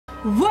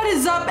What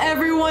is up,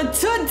 everyone?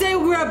 Today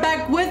we are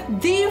back with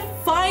the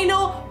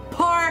final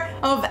part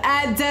of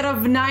At Dead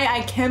of Night.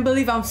 I can't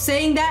believe I'm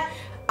saying that.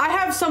 I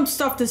have some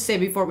stuff to say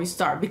before we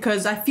start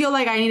because I feel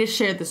like I need to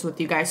share this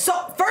with you guys. So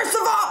first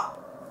of all,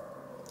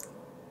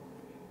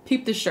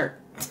 peep the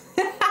shirt.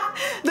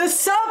 The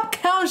sub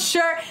count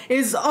shirt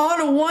is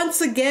on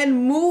once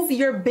again. Move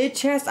your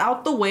bitch ass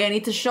out the way. I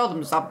need to show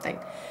them something.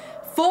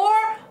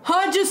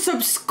 400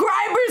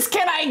 subscribers.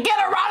 Can I get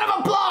a round of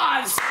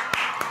applause?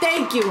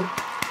 Thank you.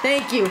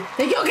 Thank you.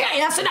 Thank you. Okay,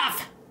 that's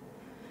enough.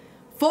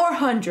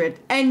 400.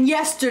 And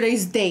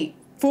yesterday's date.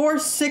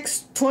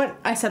 4/6/20.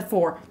 I said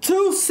 4.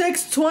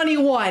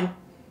 2/6/21.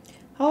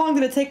 How long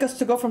did it take us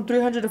to go from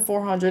 300 to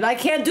 400? I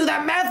can't do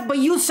that math, but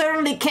you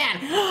certainly can.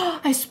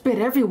 I spit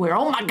everywhere.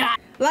 Oh my god.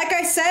 Like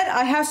I said,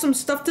 I have some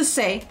stuff to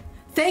say.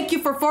 Thank you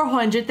for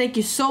 400. Thank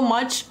you so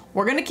much.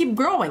 We're gonna keep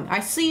growing.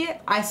 I see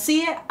it. I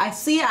see it. I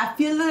see it. I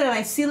feel it. And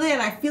I seal it.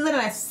 And I feel it.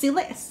 And I seal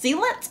it.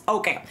 Seal it?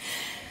 Okay.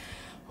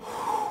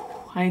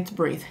 I need to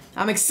breathe.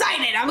 I'm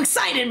excited. I'm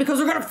excited because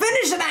we're gonna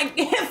finish and I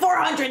hit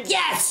 400.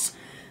 Yes.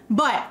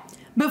 But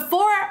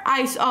before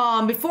I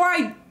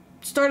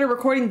started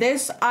recording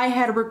this, I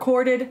had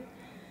recorded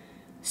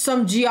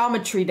some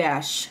Geometry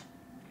Dash.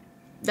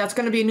 That's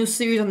gonna be a new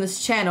series on this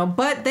channel.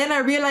 But then I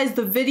realized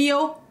the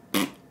video,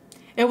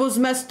 it was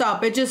messed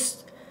up. It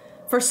just,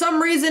 for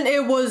some reason,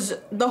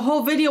 the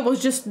whole video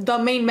was just the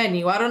main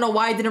menu. I don't know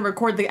why I didn't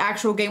record the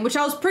actual game, which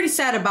I was pretty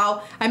sad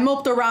about. I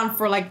moped around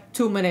for like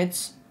 2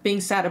 minutes being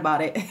sad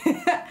about it.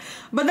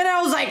 But then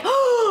I was like,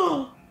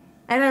 oh!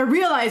 And I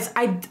realized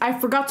I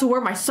forgot to wear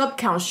my sub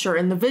count shirt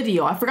in the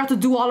video. I forgot to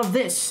do all of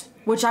this,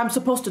 which I'm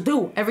supposed to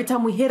do every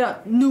time we hit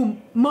a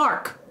new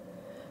mark.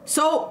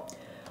 So,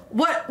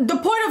 what the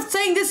point of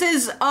saying this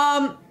is,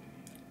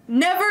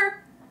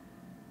 never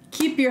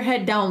keep your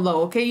head down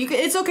low, okay?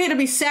 It's okay to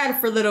be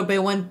sad for a little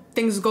bit when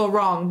things go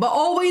wrong, but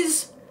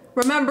always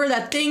remember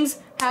that things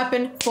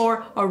happen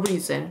for a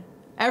reason.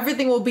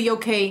 Everything will be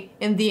okay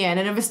in the end,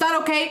 and if it's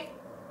not okay,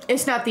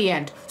 it's not the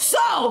end.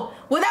 So,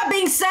 with that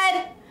being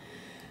said,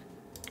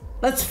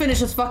 let's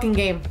finish this fucking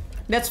game.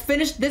 Let's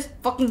finish this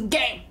fucking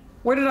game.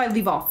 Where did I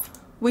leave off?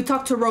 We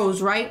talked to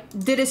Rose, right?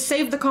 Did it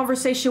save the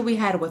conversation we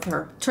had with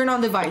her? Turn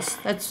on device.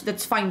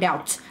 Let's find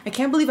out. I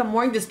can't believe I'm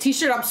wearing this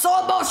t-shirt. I'm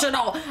so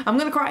emotional. I'm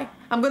gonna cry.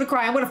 I'm gonna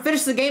cry. I'm gonna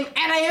finish the game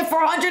and I hit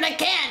 400. I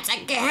can't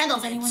handle it.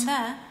 Is anyone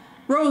there?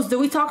 Rose, did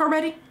we talk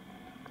already?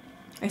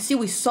 I see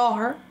we saw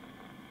her.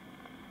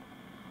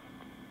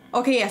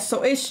 Okay, yeah,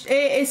 so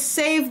it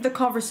saved the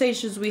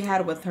conversations we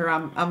had with her,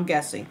 I'm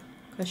guessing.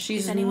 Because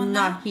she's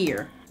not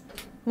here.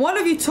 One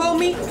of you told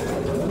me.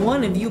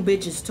 One of you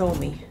bitches told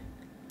me.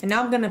 And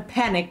now I'm gonna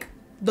panic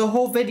the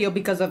whole video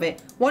because of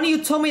it. One of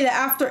you told me that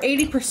after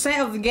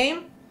 80% of the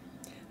game,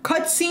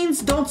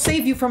 cutscenes don't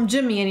save you from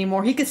Jimmy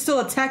anymore. He could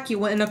still attack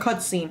you in a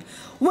cutscene,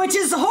 which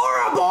is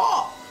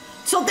horrible!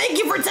 So thank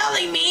you for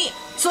telling me.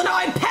 So now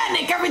I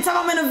panic every time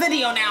I'm in a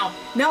video now.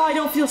 Now I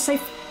don't feel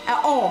safe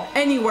at all,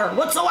 anywhere,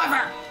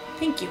 whatsoever.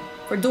 Thank you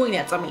for doing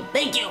that to me.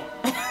 Thank you.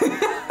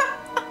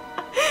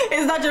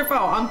 It's not your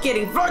fault. I'm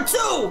kidding. Floor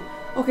 2!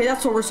 Okay,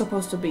 that's where we're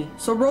supposed to be.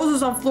 So Rose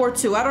is on floor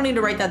 2. I don't need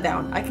to write that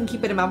down. I can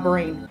keep it in my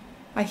brain.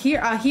 I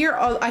hear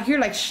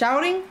like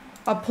shouting,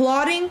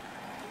 applauding.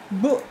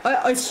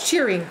 It's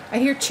cheering. I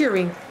hear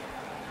cheering.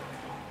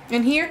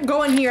 And here,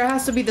 go in here. It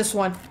has to be this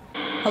one.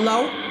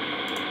 Hello?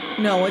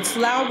 No, it's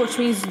loud, which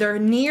means they're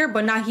near,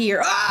 but not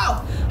here.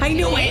 Oh! I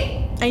knew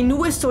it! I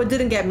knew it, so it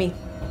didn't get me.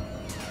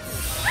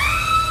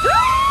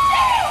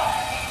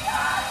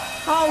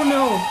 Oh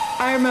no,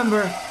 I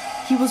remember.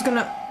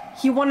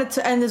 He wanted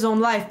to end his own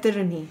life,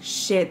 didn't he?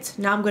 Shit,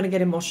 now I'm gonna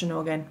get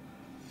emotional again.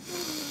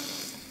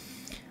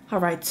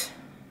 Alright,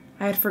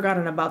 I had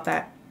forgotten about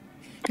that.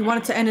 He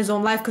wanted to end his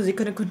own life because he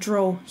couldn't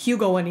control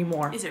Hugo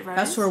anymore. Is it Rose?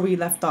 That's where we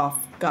left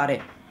off. Got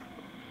it.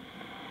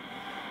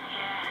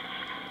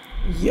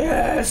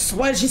 Yes!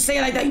 Why did she say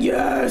it like that?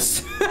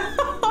 Yes!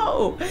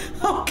 Oh,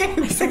 okay.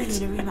 I saw you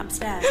in a room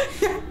upstairs.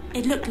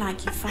 It looked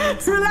like you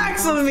found something.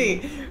 Relax on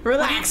me!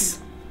 Relax!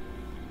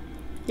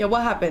 Yeah,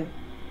 what happened?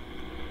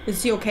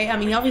 Is he okay? I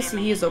mean,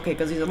 obviously he is okay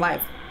because he's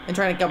alive and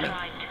trying to kill me. He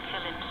tried to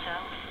kill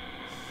himself.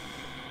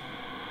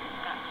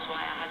 That's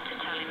why I had to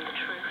tell him the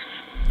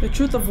truth. The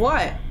truth of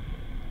what?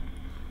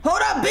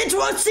 Hold up, bitch!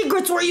 What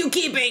secrets were you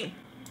keeping?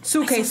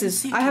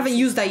 Suitcases. I haven't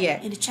used that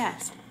yet. In a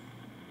chest.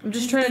 I'm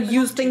just trying to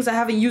use things I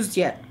haven't used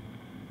yet.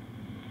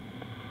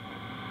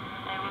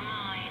 They were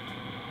mine.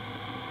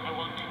 I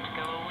wanted to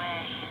go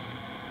away,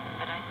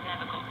 but I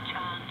never got a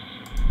chance.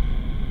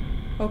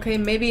 Okay,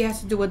 maybe it has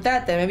to do with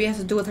that then. Maybe it has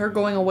to do with her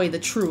going away, the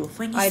truth.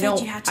 When you I said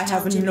you had to I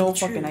have tell no the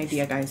fucking truth,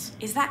 idea, guys.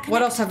 Is that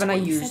what else haven't I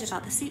you used? said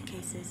about the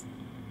suitcases?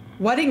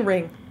 Wedding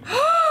ring.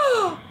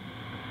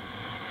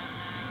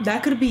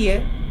 That could be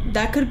it.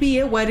 That could be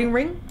it, wedding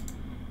ring.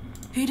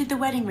 Who did the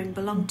wedding ring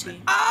belong to?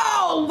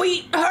 Oh,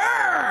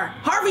 her!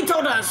 Harvey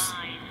told us!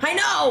 I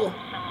know!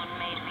 Someone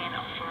made me an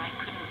offer I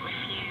couldn't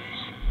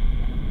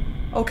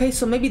refuse. Okay,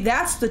 so maybe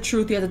that's the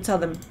truth you have to tell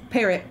them.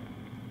 Pair it.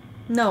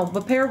 No,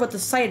 but pair it with the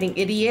sighting,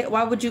 idiot.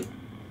 Why would you...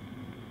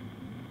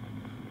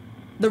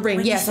 The ring,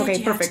 When yes, you said okay,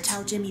 you perfect. had to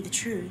tell Jimmy the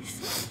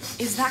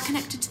truth, is that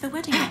connected to the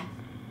wedding ring?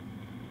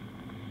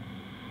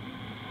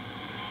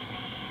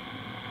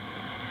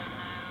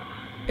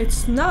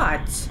 It's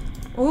not.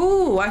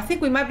 Ooh, I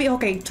think we might be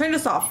okay. Turn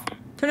this off.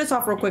 Turn this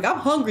off real quick. I'm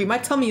hungry. My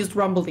tummy is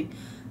rumbly.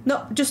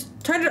 No, just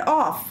turn it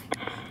off.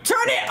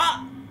 Turn it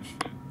up.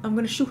 I'm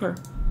gonna shoot her.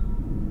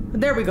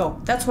 There we go.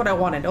 That's what I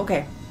wanted.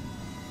 Okay.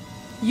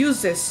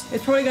 Use this.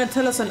 It's probably gonna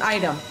tell us an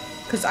item.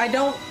 Because I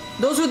don't...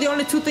 Those are the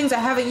only two things I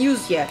haven't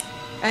used yet.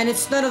 And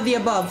it's none of the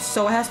above.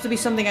 So it has to be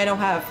something I don't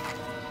have.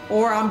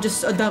 Or I'm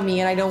just a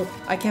dummy and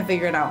I can't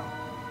figure it out.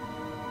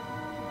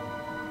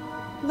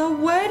 The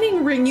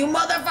wedding ring, you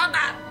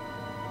motherfucker!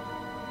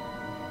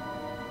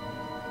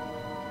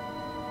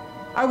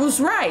 I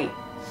was right.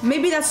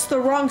 Maybe that's the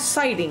wrong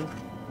sighting.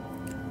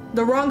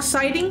 The wrong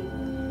sighting?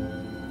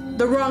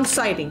 The wrong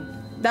sighting.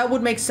 That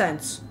would make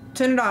sense.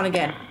 Turn it on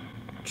again.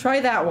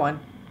 Try that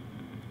one.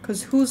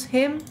 Cause who's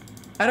him?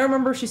 I don't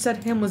remember if she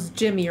said him was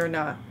Jimmy or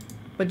not.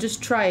 But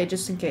just try it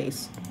just in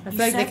case. I feel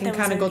like they can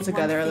kind of go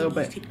together a little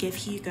bit. You could give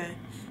Hugo.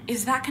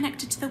 Is that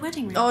connected to the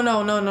wedding ring? Oh,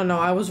 no.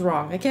 I was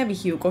wrong. It can't be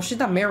Hugo. She's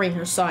not marrying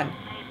her son.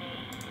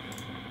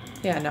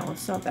 Yeah, no,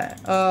 it's not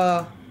that.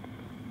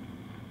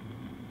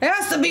 It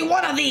has to be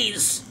one of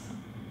these!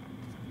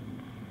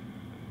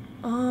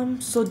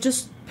 So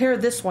just pair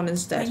this one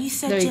instead. When you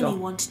said Jimmy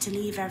wanted to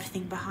leave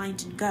everything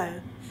behind and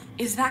go,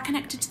 is that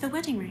connected to the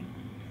wedding ring?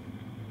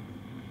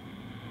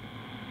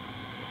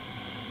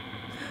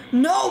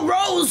 No,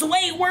 Rose!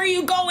 Wait, where are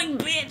you going,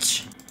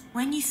 bitch?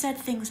 When you said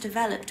things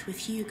developed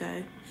with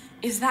Hugo,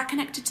 is that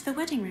connected to the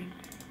wedding ring?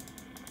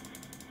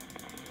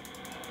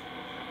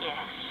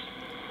 Yes.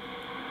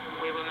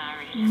 We were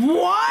married.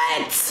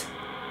 What?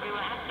 We were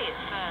happy at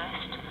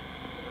first,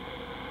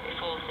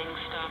 before things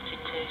started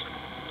to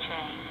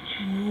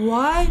change.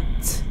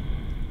 What?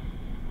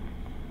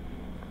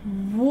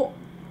 What?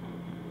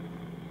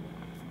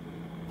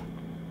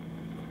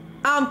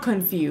 I'm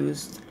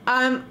confused.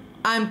 I'm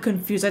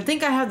confused. I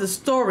think I have the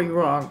story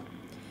wrong.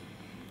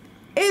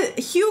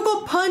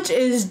 Hugo Punch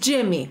is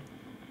Jimmy.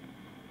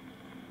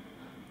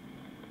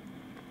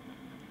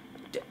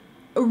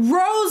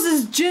 Rose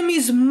is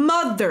Jimmy's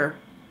mother.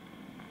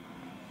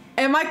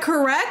 Am I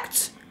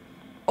correct?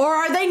 Or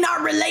are they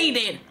not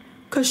related?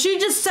 Because she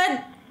just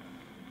said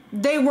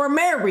they were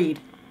married.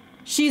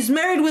 She's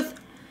married with...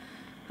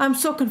 I'm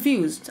so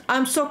confused.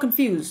 I'm so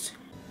confused.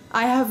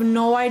 I have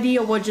no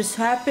idea what just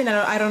happened.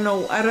 I don't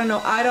know. I don't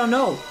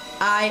know.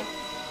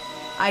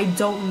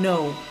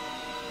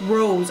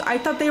 Rose. I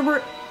thought they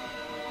were...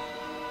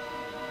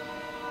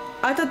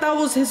 I thought that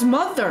was his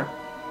mother.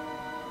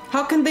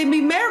 How can they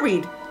be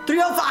married?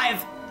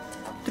 305.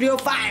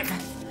 305.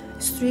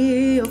 It's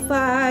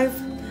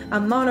 305.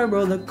 I'm on a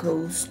roller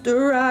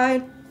coaster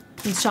ride.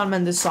 It's Shawn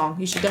Mendes' song.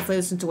 You should definitely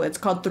listen to it. It's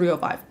called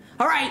 305.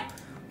 All right.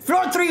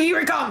 Floor 3, here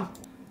we come.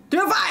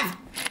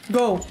 305.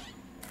 Go.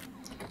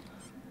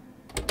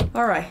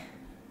 All right.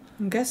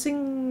 I'm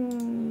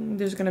guessing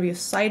there's going to be a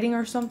sighting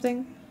or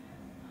something.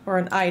 Or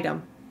an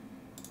item.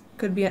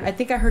 Could be I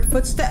think I heard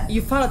footsteps.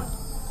 You found a...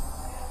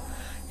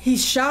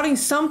 He's shouting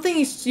something.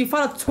 You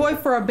found a toy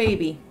for a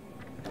baby.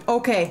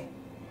 Okay.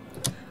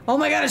 Oh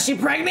my god, is she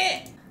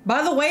pregnant?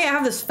 By the way, I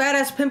have this fat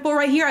ass pimple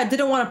right here. I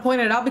didn't want to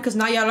point it out because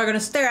now y'all are gonna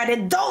stare at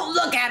it. Don't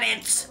look at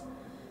it!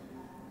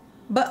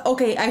 But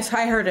okay, I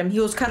heard him. He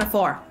was kind of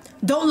far.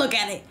 Don't look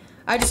at it.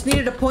 I just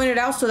needed to point it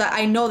out so that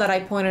I know that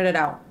I pointed it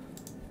out.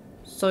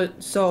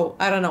 So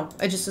I don't know.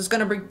 It's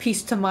gonna bring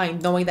peace to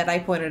mind knowing that I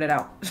pointed it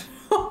out.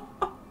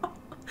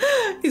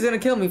 He's gonna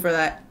kill me for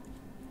that.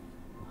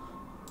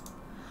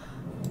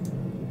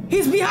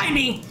 He's behind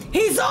me!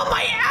 He's on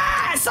my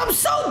ass! I'm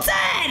so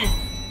dead!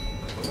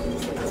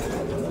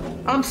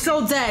 I'm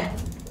so dead.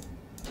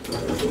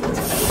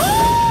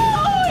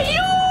 Oh,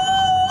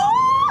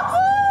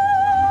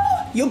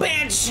 you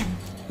bitch!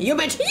 You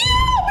bitch! You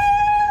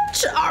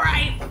bitch!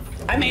 Alright.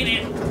 I made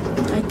it.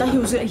 I thought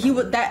he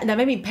would that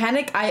made me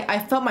panic. I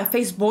felt my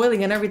face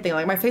boiling and everything.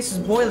 Like my face is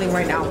boiling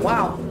right now.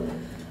 Wow.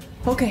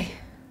 Okay.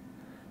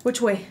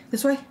 Which way?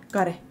 This way?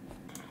 Got it.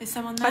 Is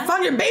someone there? I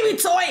found your baby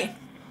toy!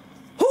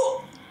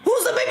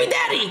 Who's the baby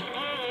daddy?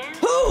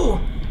 Who?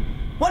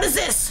 What is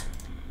this?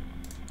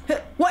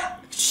 What?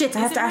 Shit, I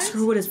have to ask her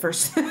who it is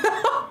first.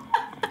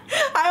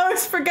 I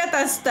always forget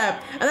that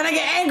step. And then I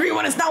get angry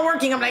when it's not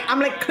working. I'm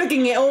like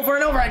clicking it over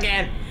and over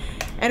again.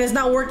 And it's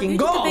not working. Who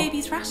Go! did the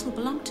baby's rattle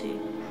belong to?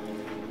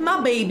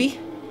 My baby.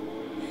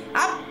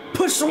 I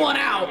pushed one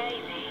out.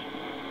 Baby,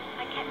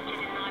 I kept it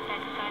in my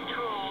bedside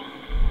drawer.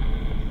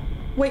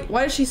 Wait,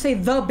 why did she say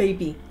the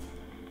baby?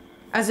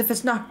 As if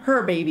it's not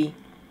her baby.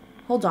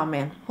 Hold on,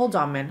 man. Hold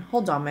on, man.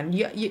 Hold on, man.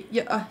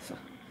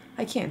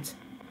 I can't.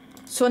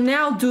 So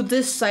now do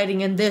this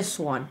sighting and this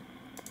one.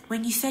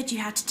 When you said you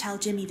had to tell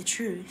Jimmy the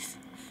truth,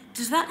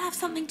 does that have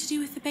something to do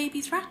with the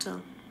baby's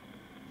rattle?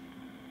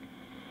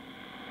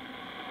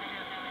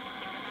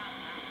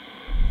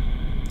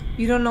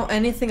 You don't know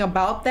anything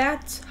about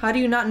that? How do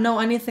you not know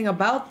anything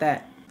about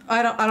that?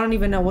 I don't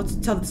even know what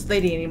to tell this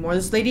lady anymore.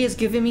 This lady is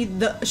giving me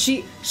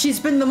she's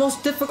been the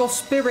most difficult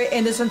spirit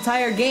in this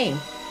entire game.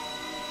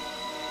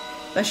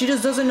 That she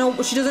just doesn't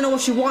know. She doesn't know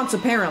what she wants,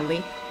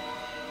 apparently.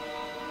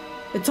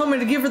 They told me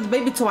to give her the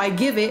baby, so I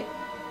give it.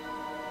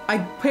 I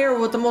pair her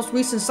with the most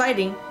recent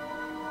sighting.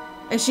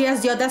 And she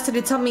has the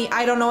audacity to tell me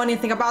I don't know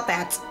anything about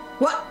that.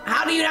 What?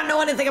 How do you not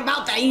know anything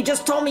about that? You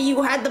just told me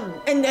you had them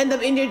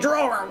in your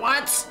drawer.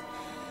 What?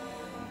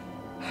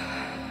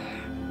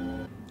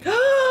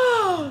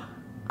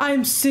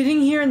 I'm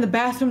sitting here in the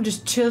bathroom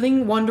just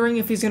chilling, wondering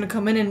if he's gonna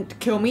come in and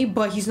kill me,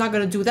 but he's not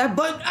gonna do that.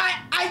 But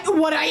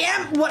what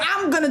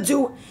I'm gonna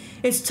do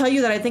is tell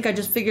you that I think I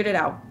just figured it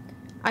out.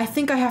 I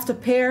think I have to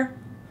pair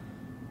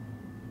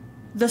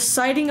the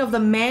sighting of the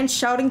man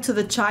shouting to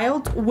the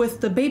child with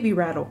the baby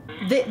rattle.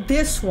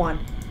 This one.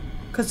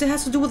 Because it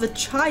has to do with a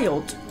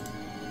child.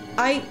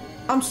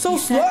 I'm so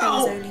slow. You said there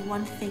was only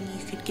one thing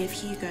you could give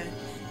Hugo.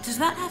 Does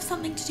that have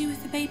something to do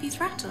with the baby's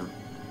rattle?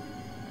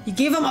 You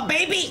gave him a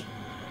baby?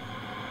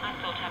 I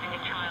thought having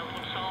a child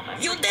would solve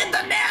everything. You did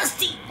the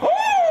nasty!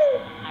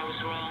 I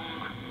was wrong.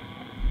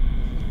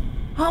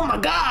 Oh my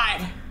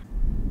god!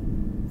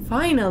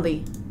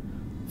 Finally.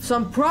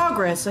 Some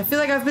progress. I feel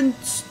like I've been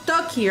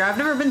stuck here. I've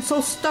never been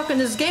so stuck in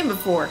this game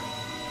before.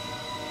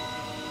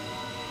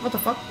 What the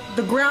fuck?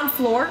 The ground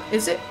floor,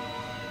 is it?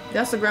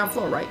 That's the ground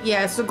floor, right?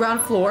 Yeah, it's the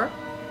ground floor.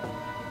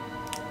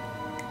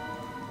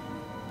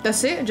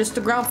 That's it? Just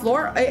the ground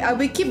floor?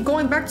 We keep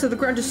going back to the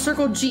ground. Just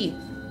circle G.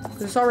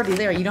 It's already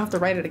there. You don't have to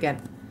write it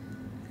again.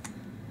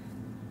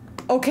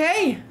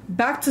 Okay.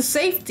 Back to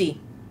safety.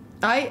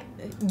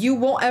 You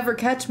won't ever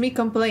catch me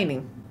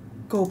complaining.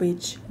 Go,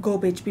 bitch. Go,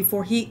 bitch.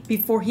 Before he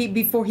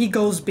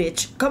goes,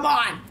 bitch. Come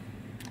on.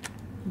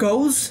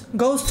 Goes?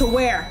 Goes to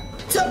where?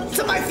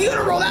 To my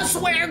funeral, that's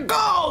where.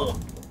 Go!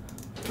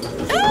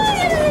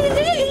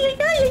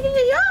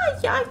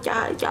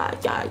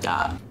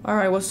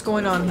 Alright, what's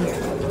going on here?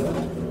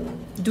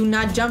 Do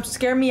not jump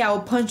scare me. I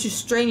will punch you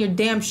straight in your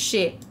damn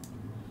shit.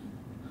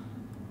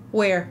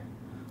 Where?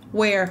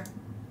 Where?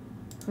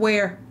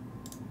 Where?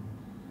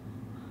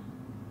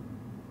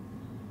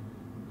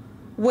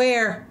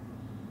 Where?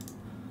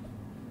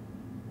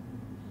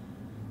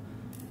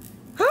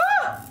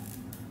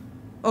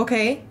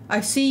 Okay,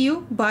 I see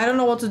you, but I don't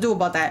know what to do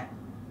about that.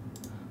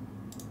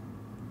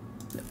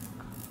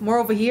 More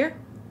over here?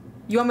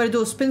 You want me to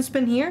do a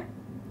spin here?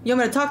 You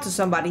want me to talk to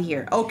somebody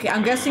here? Okay,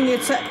 I'm guessing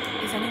it's Is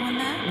anyone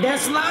there?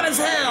 that's loud as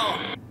hell!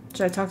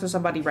 Should I talk to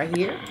somebody right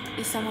here?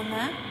 Is someone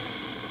there?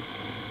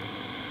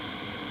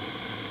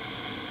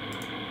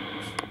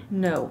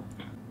 No.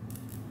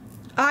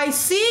 I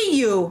see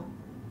you!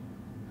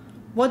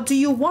 What do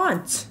you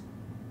want?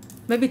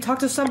 Maybe talk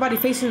to somebody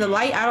facing the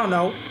light? I don't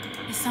know.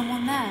 Is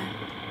someone there?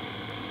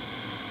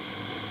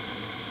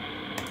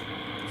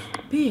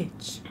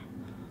 Bitch.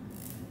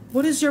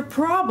 What is your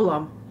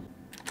problem?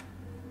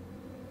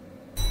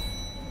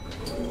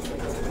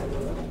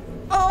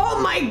 Oh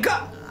my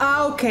god!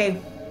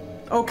 Okay.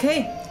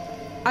 Okay.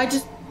 I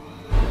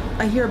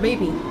hear a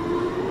baby.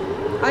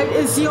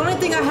 It's the only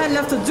thing I had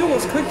left to do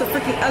was click the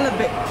freaking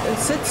elevator and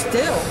sit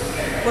still.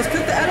 Was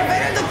click the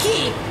elevator and the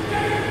key!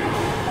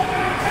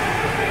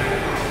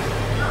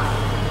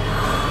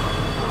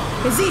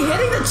 Is he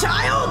hitting the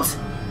child?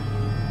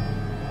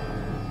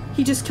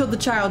 He just killed the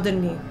child,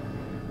 didn't he?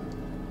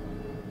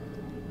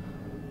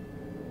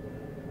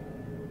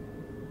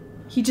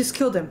 He just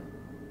killed him.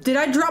 Did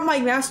I drop my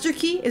master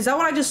key? Is that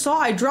what I just saw?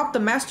 I dropped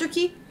the master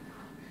key?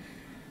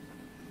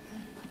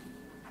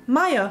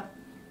 Maya.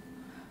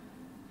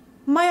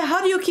 Maya,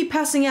 how do you keep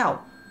passing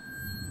out?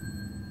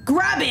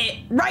 Grab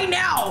it! Right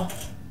now!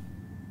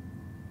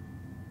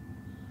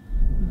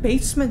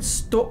 Basement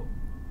store?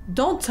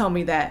 Don't tell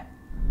me that.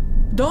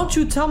 Don't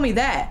you tell me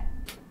that.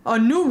 A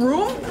new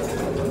room?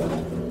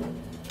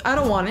 I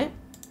don't want it.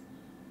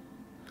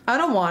 I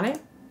don't want it.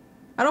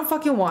 I don't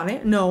fucking want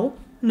it. No.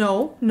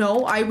 No.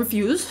 No. I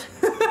refuse.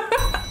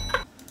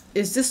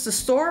 Is this the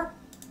store?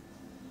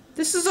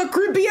 This is a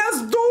creepy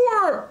ass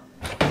door!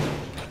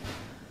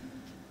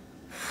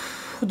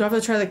 Do I have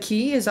to try the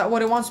key? Is that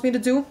what it wants me to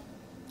do?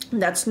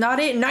 That's not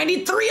it.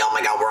 93! Oh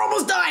my god, we're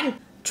almost done!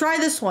 Try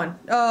this one.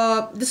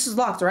 This is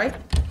locked, right?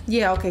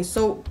 Yeah, okay,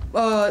 so,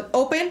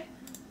 open.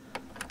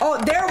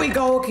 Oh, there we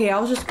go. Okay, I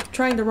was just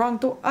trying the wrong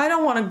door. I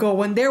don't want to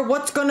go in there.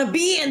 What's gonna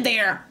be in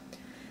there?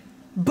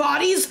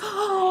 Bodies?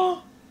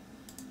 Oh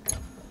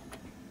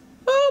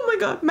my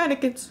god,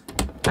 mannequins.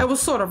 I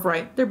was sort of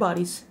right. They're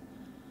bodies.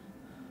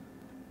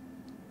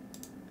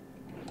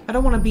 I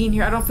don't want to be in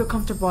here. I don't feel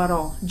comfortable at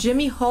all.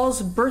 Jimmy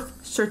Hall's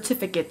birth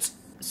certificate.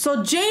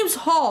 So James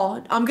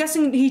Hall, I'm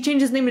guessing he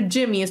changed his name to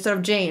Jimmy instead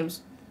of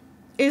James,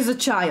 is a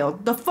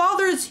child. The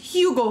father is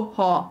Hugo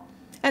Hall,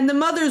 and the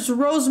mother is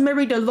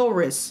Rosemary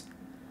Dolores,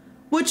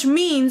 which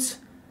means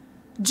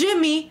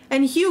Jimmy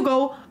and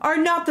Hugo are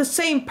not the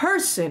same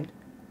person.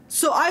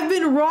 So I've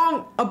been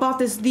wrong about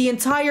this the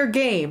entire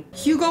game.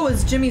 Hugo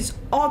is Jimmy's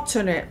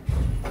alternate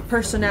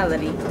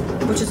personality,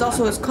 which is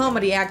also his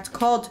comedy act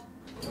called...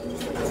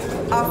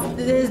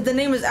 the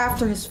name is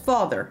after his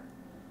father.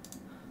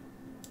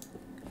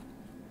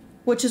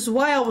 Which is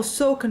why I was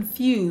so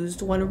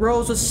confused when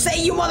Rose was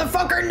say, "You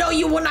motherfucker, no,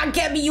 you will not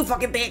get me, you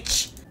fucking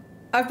bitch."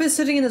 I've been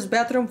sitting in this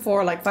bathroom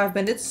for like 5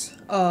 minutes,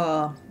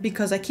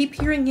 because I keep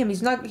hearing him.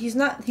 He's not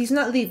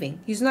leaving.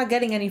 He's not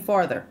getting any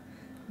farther.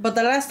 But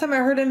the last time I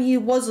heard him, he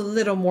was a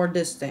little more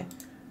distant.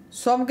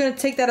 So I'm gonna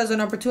take that as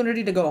an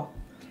opportunity to go.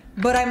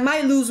 But I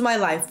might lose my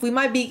life. We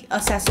might be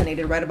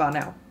assassinated right about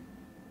now.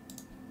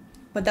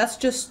 But that's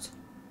just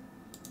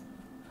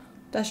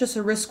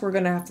a risk we're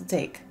gonna have to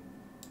take.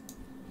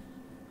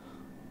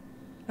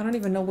 I don't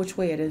even know which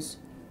way it is.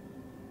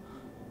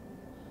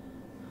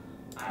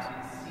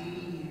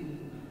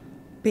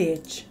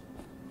 Bitch.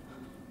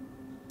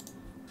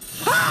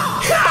 Why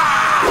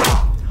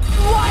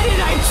did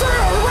I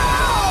turn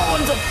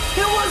around?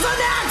 It was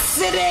an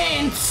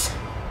accident!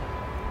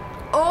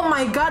 Oh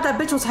my god, that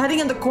bitch was heading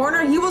in the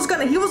corner. He was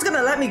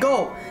gonna let me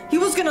go. He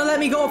was gonna let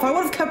me go. If I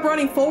would have kept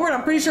running forward,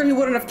 I'm pretty sure he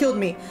wouldn't have killed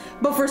me.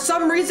 But for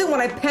some reason,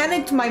 when I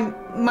panicked,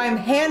 my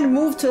hand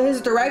moved to his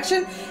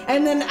direction,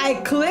 and then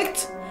I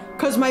clicked,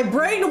 because my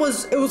brain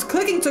was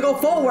clicking to go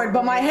forward,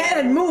 but my hand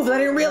had moved. I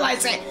didn't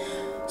realize it.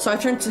 So I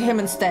turned to him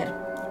instead.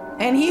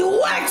 And he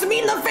whacked me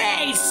in the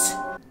face!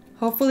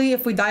 Hopefully,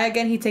 if we die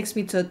again, he takes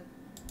me to...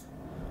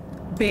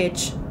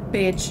 Bitch.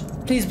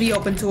 Please be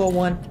open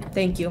 201.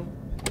 Thank you.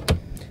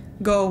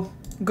 Go.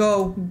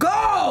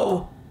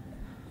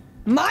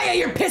 Maya,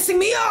 you're pissing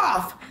me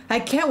off! I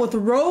can't with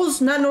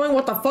Rose not knowing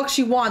what the fuck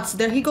she wants.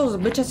 There he goes, the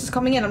bitch ass is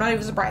coming in. I'm not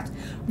even surprised.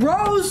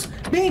 Rose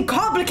being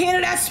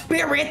complicated as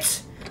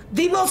spirit.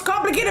 The most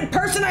complicated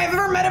person I've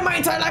ever met in my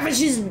entire life, and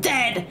she's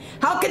dead.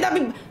 How can that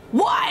be?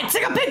 What?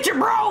 Take a picture,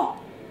 bro!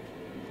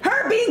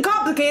 Her being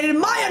complicated,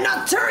 Maya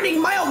not turning,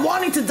 Maya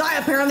wanting to die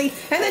apparently,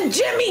 and then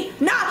Jimmy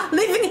not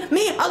leaving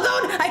me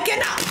alone. I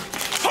cannot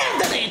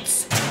handle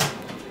it!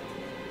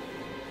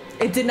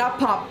 It did not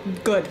pop.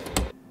 Good.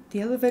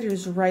 The elevator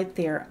is right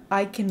there.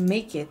 I can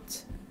make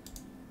it.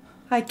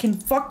 I can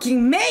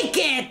fucking make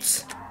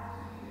it!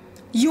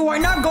 You are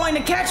not going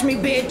to catch me,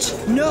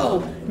 bitch!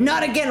 No,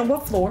 not again.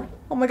 What floor?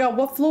 Oh my god,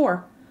 what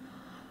floor?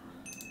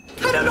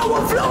 I don't know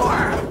what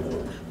floor!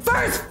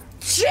 First,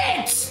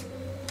 shit!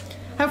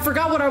 I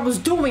forgot what I was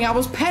doing. I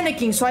was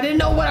panicking, so I didn't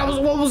know what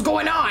was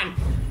going on.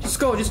 Just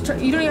go, just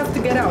turn. You don't even have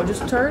to get out.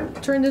 Just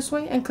turn this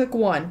way and click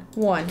one.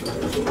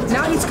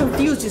 Now he's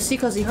confused, you see,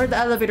 because he heard the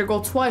elevator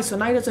go twice, so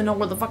now he doesn't know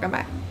where the fuck I'm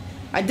at.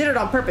 I did it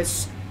on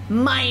purpose.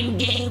 Mind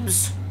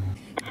games.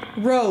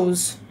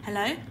 Rose.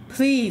 Hello?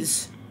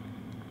 Please.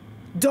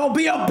 Don't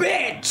be a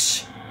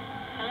bitch!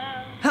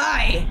 Hello?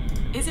 Hi!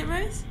 Is it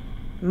Rose?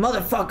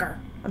 Motherfucker.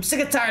 I'm sick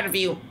and tired of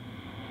you.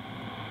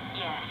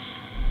 Yes.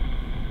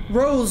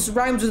 Rose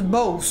rhymes with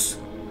Bose.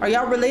 Are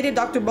y'all related,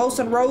 Dr. Bose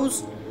and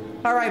Rose?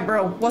 Alright,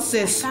 bro. What's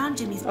this? I found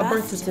Jimmy's A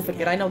birth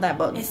certificate. I know that,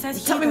 but It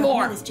says tell me Hugo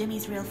more. Hill is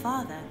Jimmy's real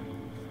father.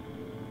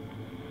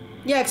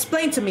 Yeah,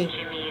 explain to me.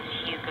 Jimmy is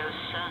Hugo's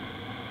son.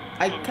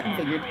 I in kinda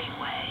figured. every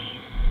way.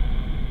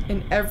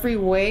 In every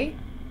way?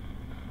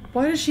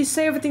 Why does she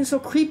say everything so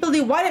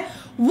creepily?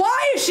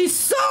 Why is she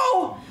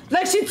so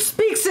like she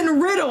speaks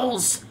in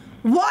riddles?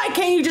 Why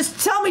can't you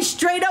just tell me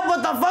straight up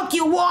what the fuck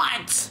you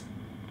want?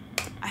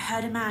 I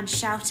heard a man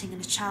shouting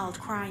and a child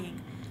crying.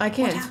 I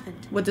can't. What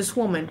happened? With this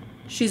woman.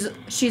 She's gonna...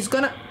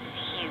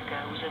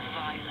 Hugo was a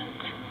violent,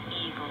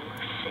 evil,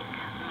 sick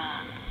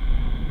man.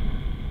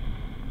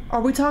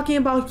 Are we talking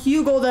about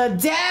Hugo the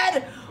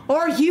dad?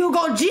 Or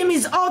Hugo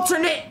Jimmy's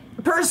alternate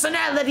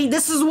personality?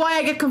 This is why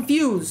I get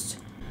confused.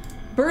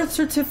 Birth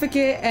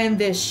certificate and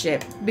this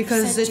shit.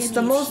 Because Said it's Jimmy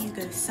the is most...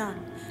 Hugo's son.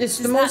 It's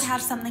Does the that most...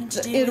 have something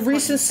to do in with recent what you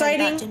said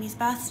sighting about Jimmy's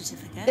birth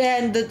certificate?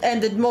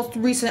 and the most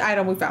recent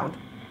item we found.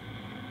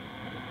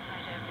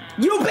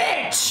 You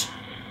bitch!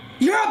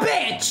 You're a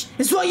bitch!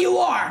 It's what you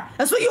are!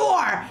 That's what you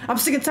are! I'm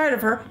sick and tired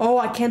of her. Oh,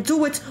 I can't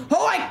do it.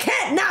 Oh, I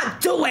can't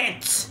not do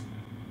it!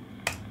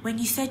 When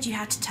you said you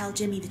had to tell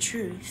Jimmy the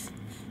truth,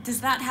 does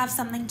that have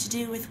something to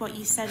do with what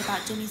you said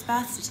about Jimmy's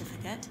birth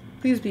certificate?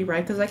 Please be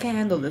right, because I can't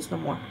handle this no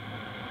more.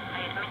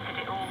 I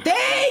admitted it all.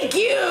 Thank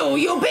you,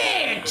 you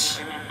bitch!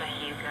 Remember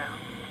Hugo.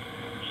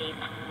 He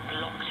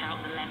blocked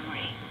out the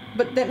memory.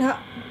 But then how...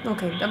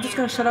 Okay, I'm just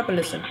gonna shut up and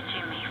listen. To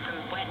me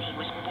from when he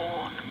was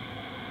born.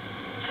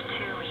 For 2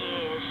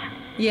 years.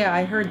 Yeah,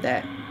 I heard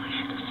that. I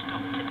should have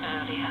stopped it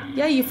earlier.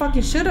 Yeah, you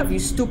fucking should have, you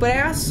stupid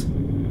ass.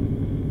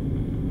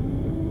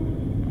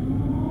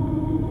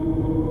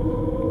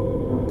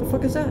 What the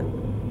fuck is that?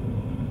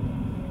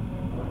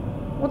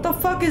 What the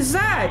fuck is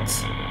that?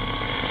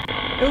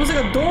 It was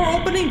like a door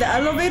opening, the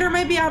elevator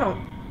maybe?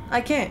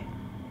 I can't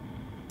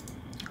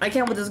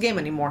with this game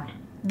anymore.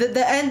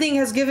 The ending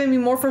has given me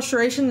more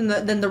frustration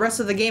than the rest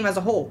of the game as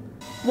a whole.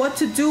 What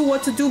to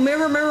do,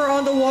 mirror, mirror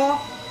on the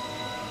wall.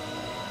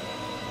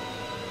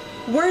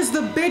 Where's the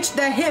bitch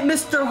that hit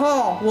Mr.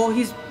 Hall? Well,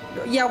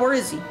 yeah, where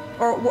is he?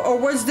 Or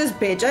where's this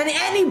bitch?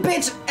 Any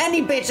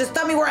bitch, just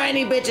tell me where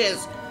any bitch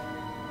is.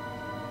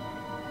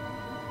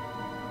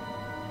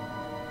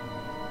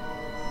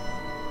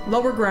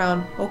 Lower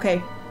ground,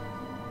 okay.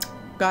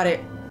 Got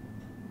it.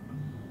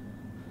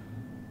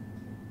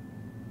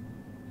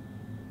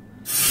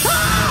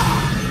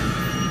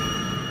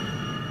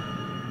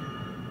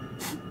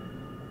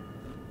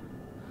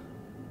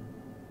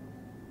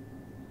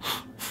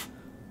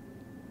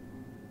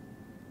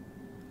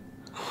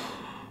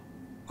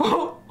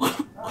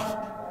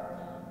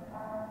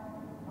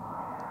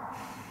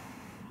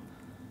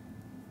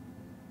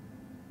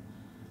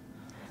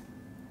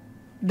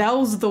 That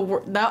was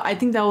I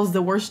think that was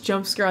the worst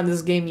jump scare on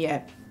this game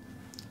yet.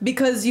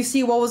 Because you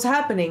see what was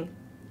happening.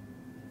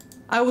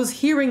 I was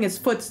hearing his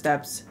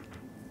footsteps.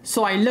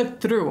 So I looked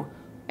through.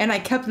 And I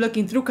kept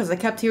looking through because I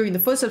kept hearing the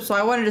footsteps. So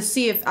I wanted to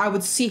see if I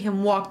would see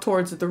him walk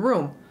towards the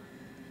room.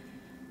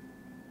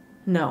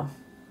 No.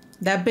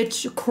 That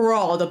bitch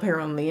crawled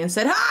apparently and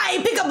said, "Hi,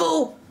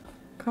 peekaboo!"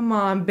 Come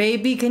on,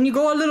 baby. Can you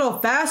go a little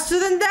faster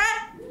than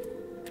that?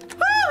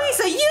 Oh, he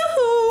said,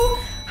 "Yoo-hoo!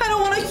 I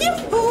don't want to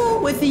yoo-hoo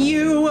with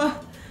you."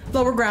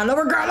 Lower ground,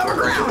 lower ground, lower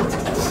ground!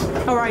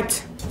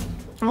 Alright.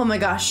 Oh my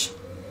gosh.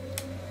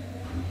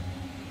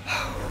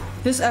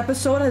 This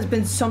episode has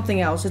been something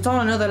else. It's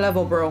on another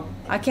level, bro.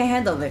 I can't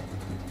handle it.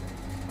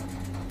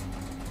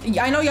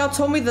 I know y'all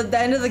told me that the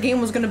end of the game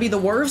was gonna be the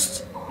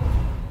worst.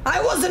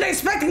 I wasn't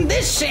expecting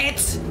this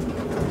shit!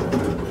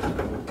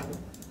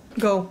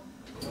 Go.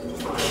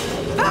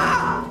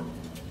 Ah!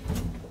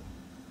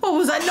 What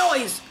was that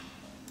noise?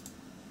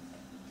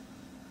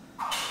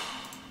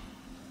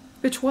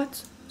 Bitch,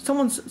 what?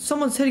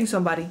 Someone's hitting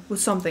somebody with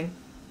something.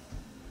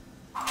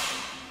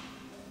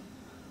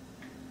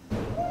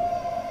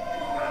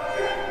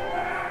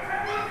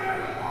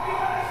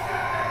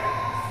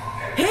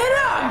 Hit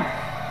him!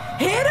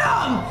 Hit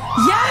him!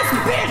 Yes,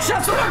 bitch!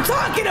 That's what I'm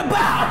talking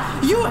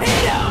about! You hit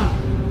him!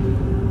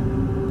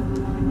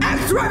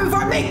 Act right before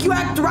I make you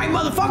act right,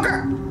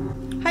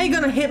 motherfucker! How you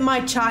gonna hit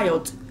my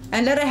child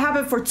and let it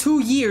happen for 2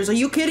 years? Are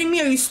you kidding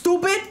me? Are you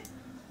stupid?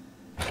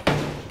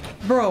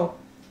 Bro.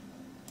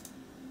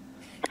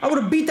 I would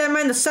have beat that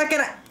man the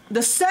second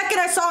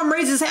I saw him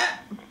raise his hand.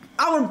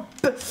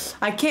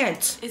 I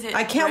can't.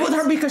 I can't with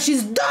her because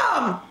she's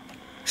dumb.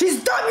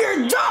 She's dumb.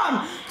 You're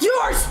dumb. You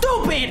are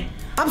stupid.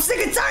 I'm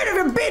sick and tired of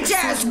your bitch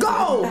ass.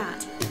 Go.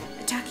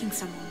 Attacking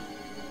someone.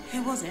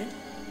 Who was it?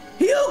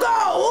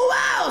 Hugo. Who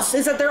else?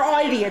 Is that they're all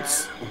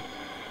idiots.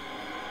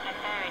 I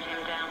buried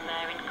him down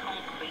there in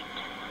concrete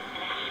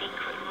in a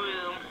secret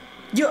room.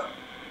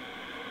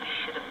 I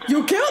should have done.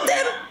 You killed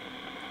him?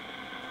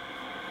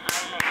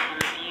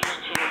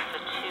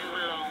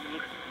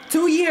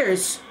 2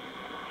 years.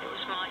 It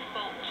was my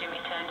fault Jimmy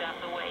turned out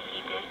the way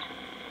he did.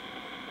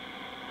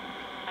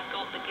 I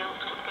thought the guilt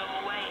would go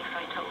away if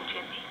I told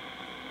Jimmy.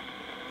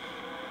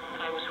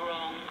 I was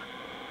wrong.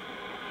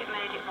 It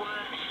made it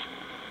worse.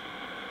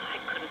 I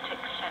couldn't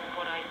accept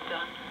what I'd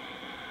done.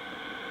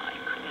 I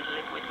couldn't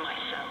live with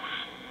myself.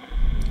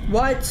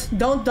 What?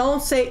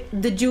 Don't say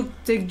did you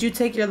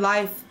take your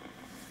life?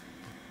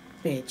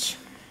 Bitch.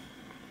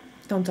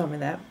 Don't tell me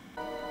that.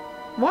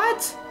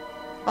 What?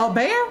 A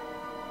bear?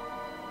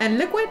 And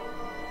liquid?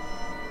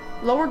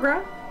 Lower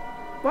ground?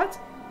 What?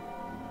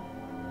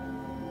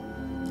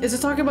 Is it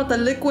talking about the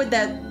liquid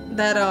that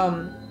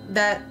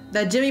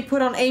Jimmy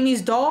put on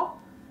Amy's doll?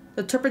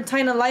 The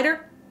turpentine and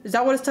lighter? Is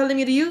that what it's telling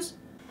me to use?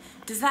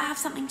 Does that have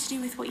something to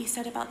do with what you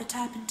said about the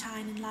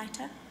turpentine and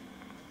lighter?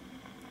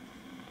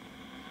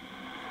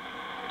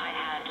 I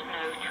had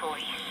no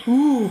choice.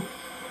 Ooh.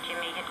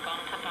 Jimmy had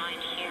gone to find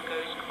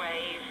Hugo's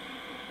grave.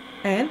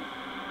 And?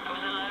 I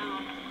was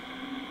alone.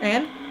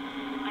 And?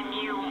 I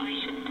knew what I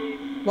should do.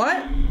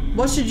 What?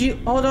 What should you...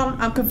 Hold on,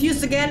 I'm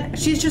confused again.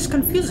 She's just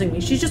confusing me.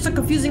 She's just a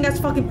confusing ass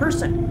fucking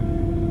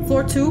person.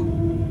 Floor 2?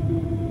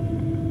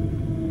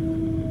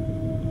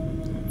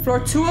 Floor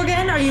 2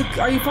 again? Are you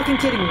fucking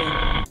kidding me?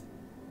 Ah,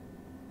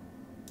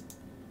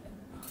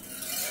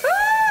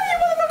 you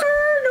motherfucker!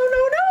 No,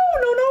 no, no,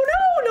 no, no, no,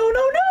 no,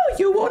 no, no,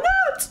 you will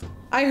not!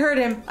 I heard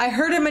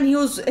him and he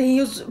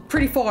was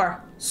pretty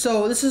far.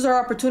 So this is our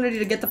opportunity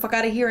to get the fuck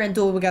out of here and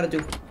do what we gotta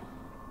do.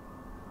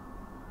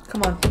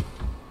 Come on.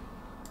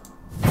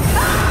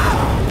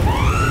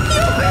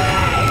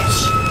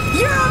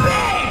 You're a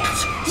bitch!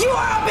 You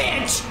are a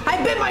bitch!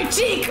 I bit my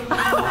cheek!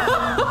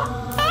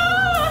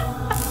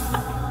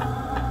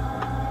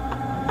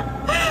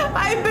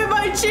 I bit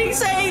my cheek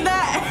saying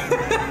that!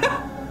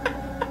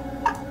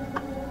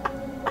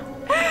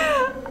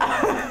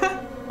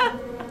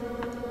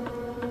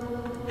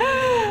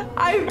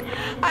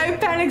 I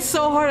panicked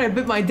so hard I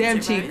bit my damn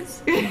cheek.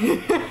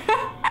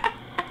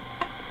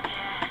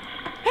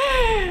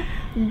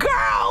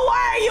 Girl,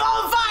 why are you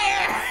on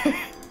fire?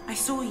 I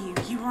saw you.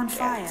 You were on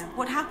fire.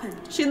 What happened?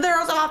 She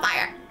literally was on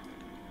fire.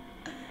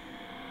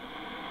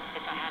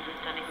 If I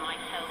hadn't done it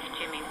myself,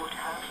 Jimmy would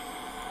have.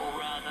 Or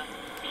rather,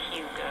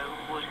 Hugo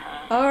would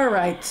have.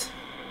 Alright.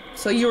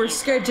 So you were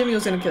scared Jimmy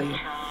was gonna kill you. Even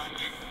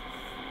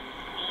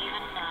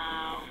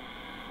now,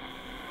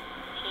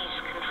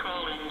 he's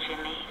controlling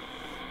Jimmy.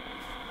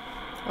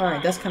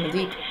 Alright, that's kind of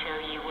deep. To show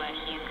you where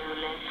Hugo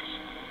lives.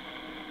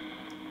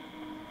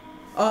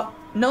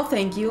 No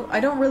thank you. I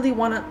don't really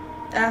want to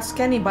ask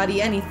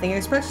anybody anything,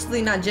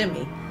 especially not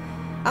Jimmy.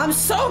 I'm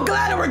so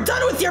glad we're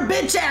done with your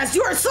bitch ass.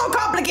 You are so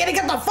complicated.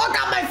 Get the fuck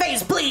out my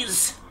face,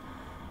 please.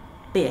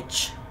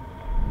 Bitch.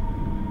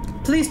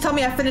 Please tell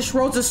me I finished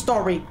Rose's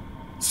story.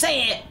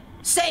 Say it.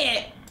 Say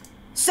it.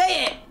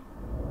 Say it.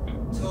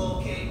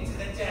 Talking to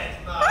the dead,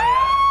 Maya.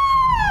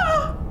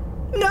 Ah!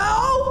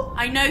 No.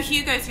 I know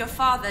Hugo's your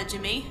father,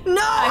 Jimmy.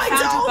 No, I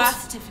found don't! your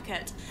birth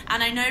certificate,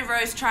 and I know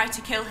Rose tried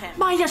to kill him.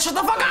 Maya, shut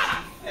the fuck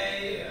up!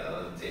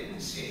 Failed,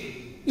 didn't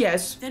she?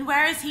 Yes. Then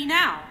where is he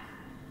now?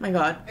 My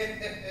god.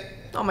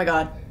 Oh my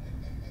god.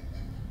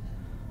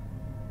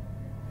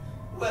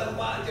 Well,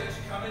 why don't you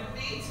come and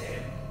meet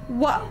him?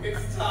 What?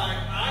 It's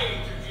time I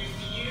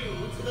introduce you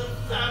to the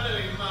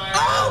family, Maya.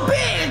 Oh,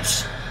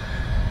 bitch!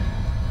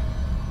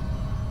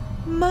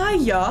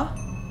 Maya?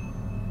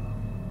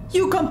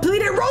 You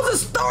completed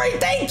Rose's story?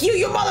 Thank you,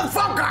 you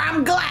motherfucker!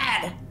 I'm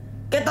glad!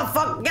 Get that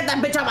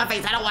bitch out of my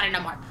face. I don't want it no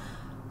more.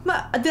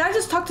 Did I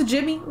just talk to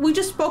Jimmy? We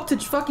just spoke to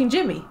fucking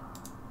Jimmy.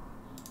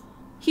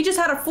 He just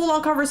had a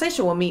full-on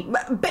conversation with me.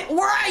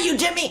 Where are you,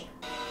 Jimmy?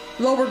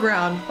 Lower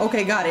ground.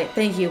 Okay, got it.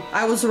 Thank you.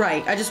 I was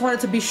right. I just wanted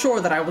to be sure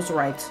that I was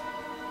right.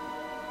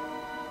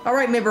 All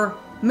right, Mibber.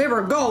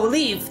 Mibber, go,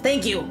 leave.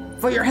 Thank you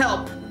for your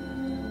help.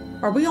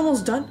 Are we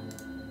almost done?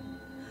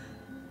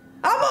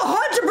 I'm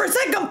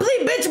 100%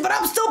 complete, bitch, but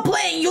I'm still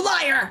playing, you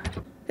liar.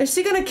 Is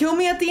she gonna kill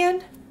me at the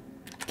end?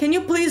 Can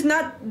you please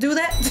not do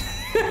that?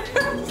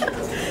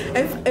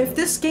 if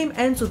this game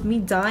ends with me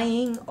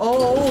dying,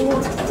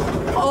 oh,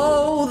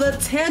 the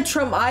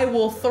tantrum I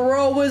will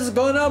throw is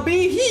gonna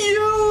be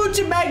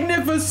huge,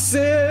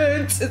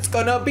 magnificent. It's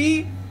gonna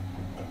be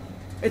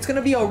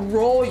a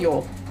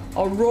royal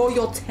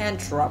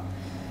tantrum.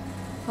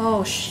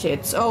 Oh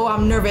shit. Oh,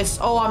 I'm nervous.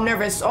 Oh, I'm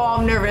nervous. Oh,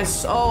 I'm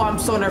nervous. Oh, I'm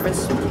so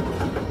nervous.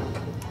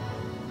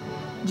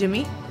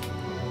 Jimmy?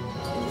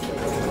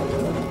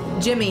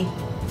 Jimmy.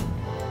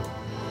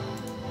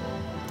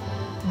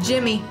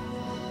 Jimmy.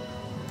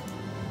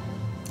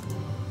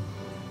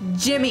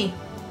 Jimmy.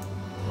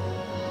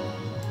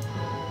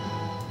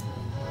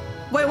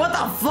 Wait, what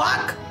the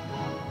fuck?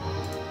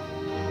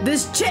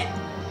 This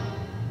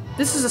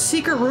is a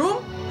secret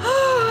room?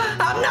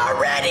 I'm not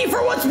ready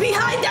for what's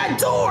behind that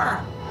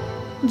door!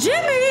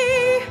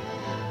 Jimmy!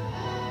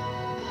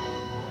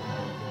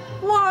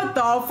 What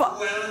the fuck?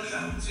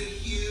 Welcome to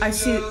Hugo's I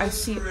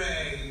see.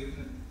 grave.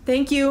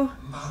 Thank you.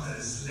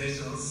 Mother's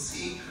little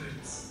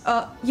secrets.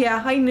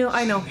 Yeah, I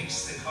know. She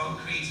mixed the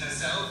concrete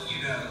herself,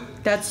 you know.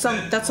 That's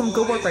some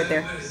good work right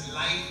there. His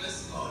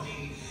lifeless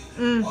body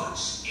and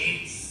watched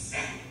it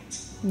set.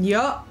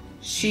 Yup,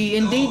 she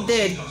indeed thought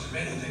did. She got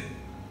rid of him.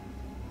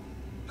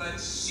 But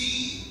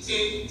she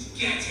didn't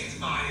get it,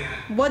 Maya.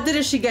 What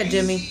did she get,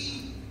 Jimmy? You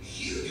see,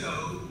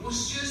 Hugo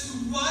was just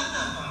one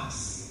of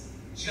us.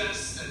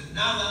 Just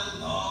another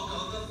log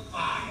on the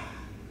fire.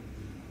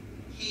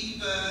 He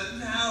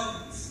burned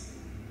out.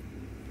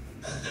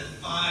 But the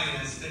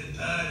fire's been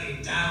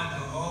burning down the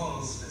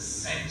halls for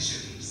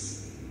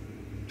centuries.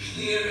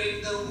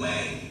 Clearing the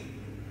way.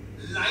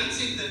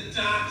 Lighting the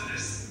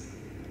darkness.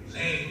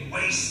 Laying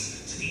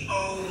waste to the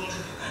old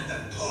and the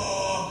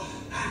poor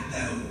and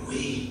the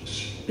weak.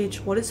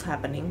 Bitch, what is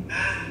happening?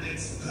 And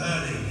it's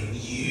burning in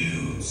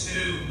you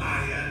too,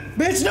 Maya.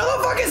 Bitch, no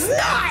the fuck it's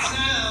not!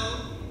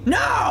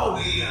 No!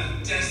 We are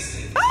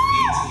destined to be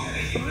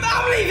together here.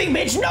 I'm leaving,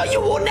 bitch! No, you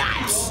will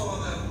not! You're the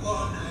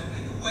one I've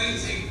been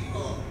waiting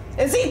for.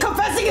 Is he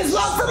confessing his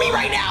love for me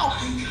right now? I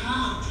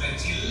can't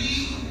let you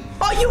leave.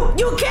 Oh,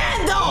 you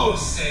can though! You're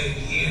staying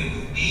here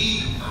with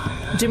me,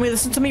 Maya. Jimmy,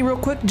 listen to me real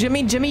quick.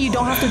 Jimmy, you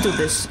don't have to do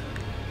this.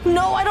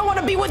 No, I don't want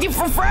to be with you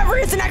for forever.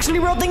 It's an actually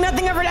real thing.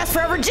 Nothing ever lasts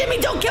forever. Jimmy,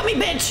 don't kill me,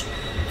 bitch!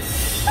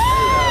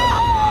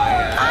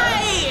 Hi!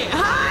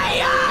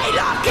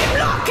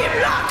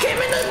 Lock him,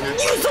 and then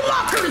use the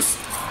lockers!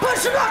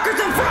 Push the lockers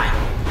in front!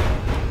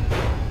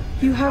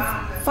 You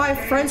have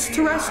 5 friends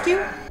to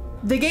rescue?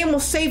 The game will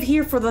save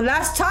here for the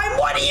last time?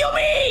 What do you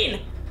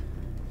mean?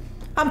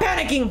 I'm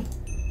panicking.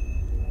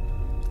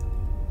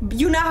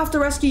 You now have to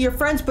rescue your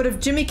friends, but if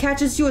Jimmy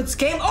catches you, it's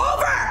game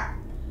over!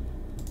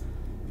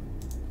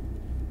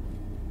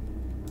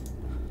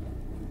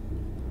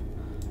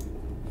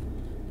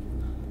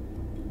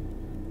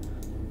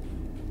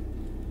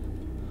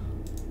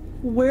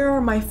 Where are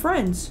my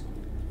friends?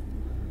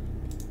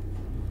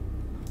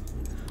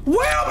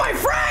 Where are my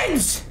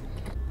friends?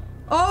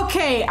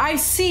 Okay, I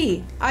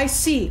see.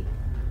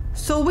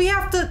 So we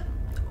have to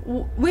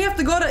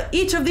go to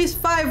each of these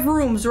 5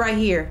 rooms right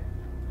here.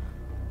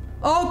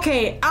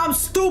 Okay, I'm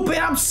stupid.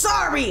 I'm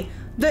sorry.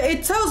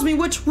 It tells me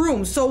which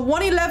rooms. So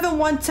 111,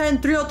 110,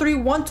 303,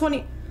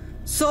 120.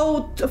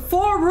 So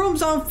 4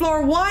 rooms on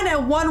floor 1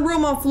 and 1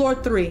 room on floor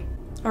 3.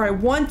 All right,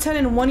 110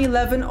 and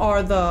 111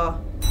 are the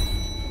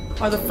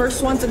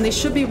first ones, and they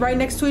should be right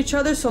next to each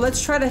other. So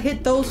let's try to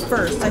hit those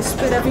first. I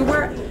spit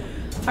everywhere.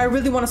 I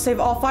really want to save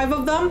all 5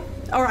 of them.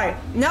 All right,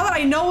 now that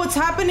I know what's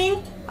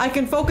happening, I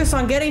can focus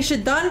on getting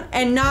shit done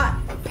and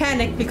not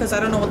panic because I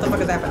don't know what the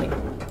fuck is happening.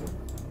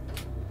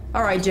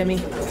 All right,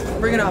 Jimmy,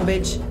 bring it on,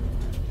 bitch.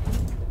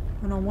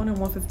 101 and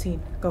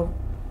 115, go.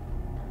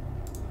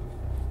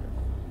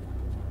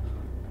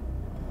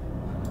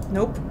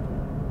 Nope.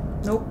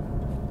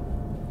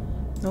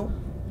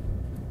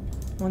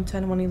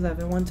 110 and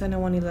 111, 110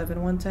 and 111,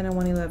 110 and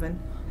 111.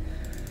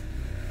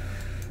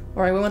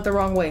 All right, we went the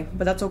wrong way,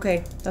 but that's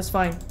okay. That's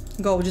fine.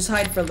 Go, just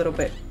hide for a little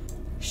bit.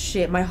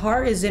 Shit, my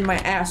heart is in my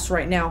ass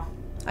right now.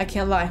 I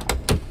can't lie.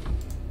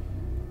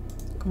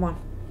 Come on.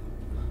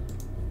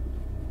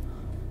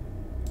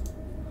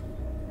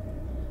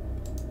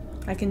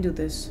 I can do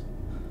this.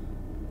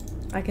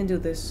 I can do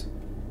this.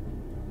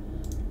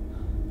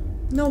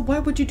 No, why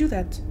would you do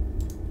that?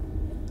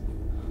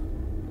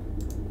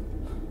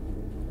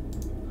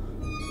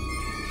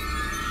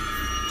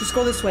 Just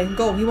go this way.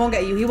 Go. He won't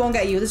get you. He won't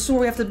get you. This is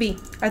where we have to be.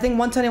 I think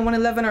 110 and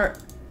 111 are...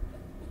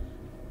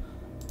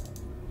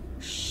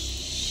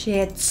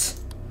 Shit.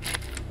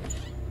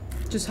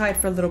 Just hide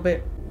for a little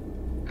bit.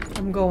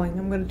 I'm going.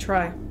 I'm gonna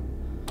try.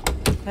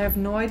 I have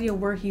no idea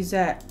where he's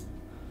at.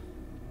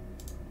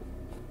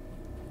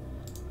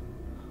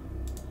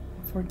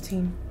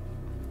 14.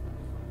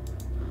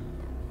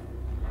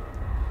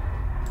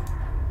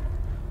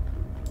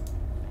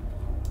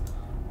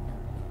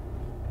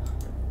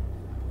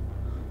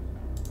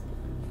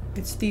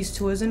 It's these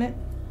two, isn't it?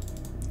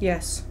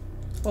 Yes.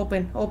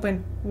 Open,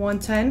 open.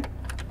 110.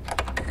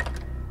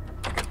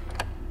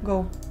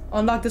 Go.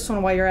 Unlock this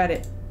one while you're at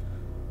it.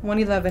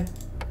 111.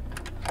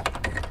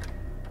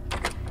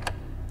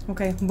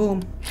 Okay,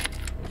 boom.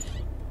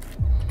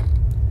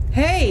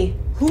 Hey!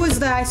 Who is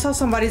that? I saw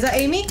somebody. Is that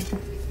Amy?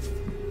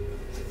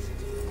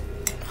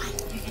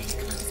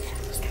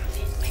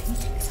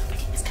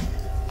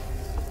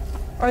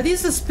 Are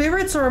these the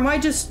spirits or am I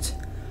just...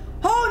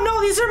 Oh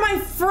no, these are my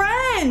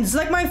friends!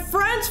 Like my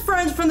friends'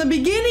 friends from the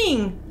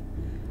beginning!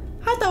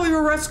 I thought we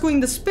were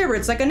rescuing the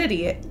spirits like an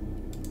idiot.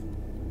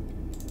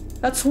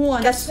 That's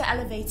one. Get to the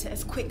elevator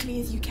as quickly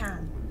as you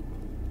can.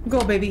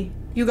 Go, baby.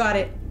 You got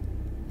it.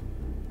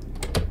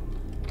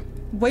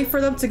 Wait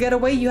for them to get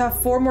away. You have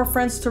 4 more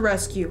friends to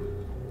rescue.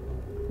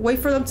 Wait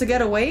for them to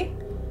get away?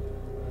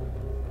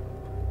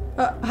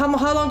 How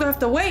long do I have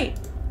to wait?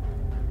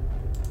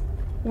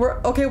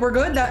 We're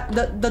good?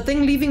 The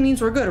thing leaving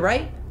means we're good,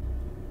 right?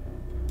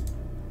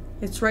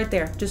 It's right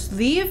there. Just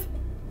leave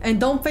and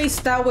don't face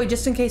that way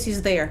just in case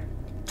he's there.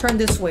 Turn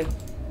this way.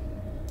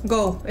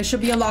 Go. It should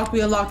be unlocked.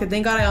 We unlocked it.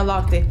 Thank God I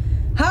unlocked it.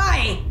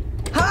 Hi!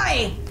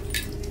 Hi!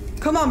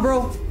 Come on,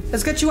 bro.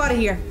 Let's get you out of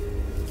here.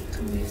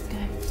 Come on, let's go.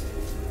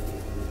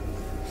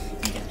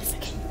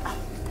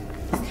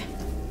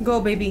 Go,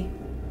 baby.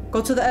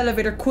 Go to the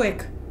elevator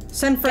quick.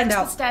 Send friend Get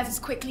to out. the stairs as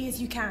quickly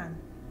as you can.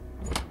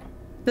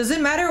 Does it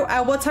matter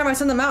at what time I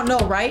send them out? No,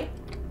 right?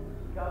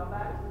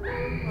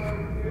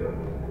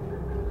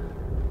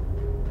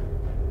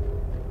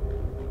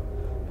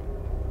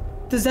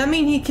 Does that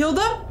mean he killed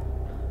them?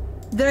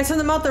 Did I send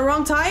them out the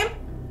wrong time?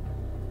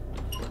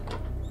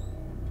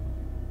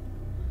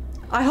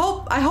 I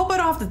hope I don't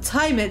have to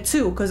time it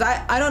too, because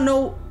I don't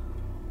know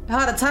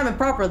how to time it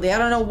properly. I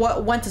don't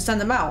know when to send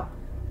them out.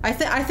 I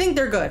think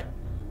they're good.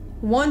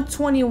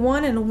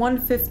 121 and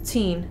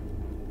 115.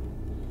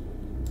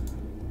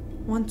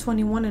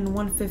 121 and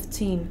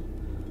 115.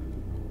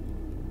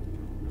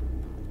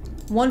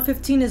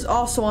 115 is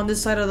also on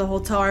this side of the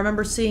hotel. I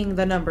remember seeing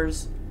the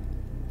numbers.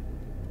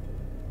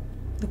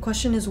 The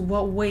question is,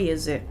 what way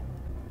is it?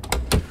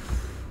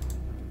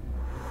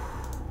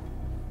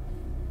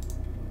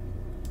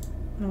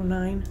 Oh,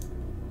 9.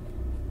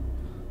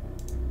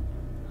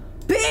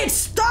 Bitch,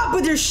 stop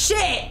with your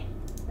shit!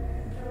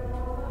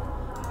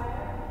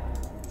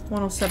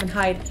 107,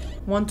 hide.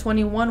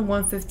 121,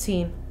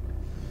 115.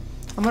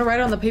 I'm gonna write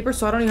it on the paper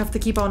so I don't even have to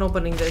keep on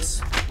opening this.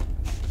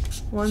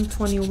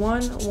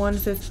 121,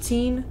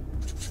 115,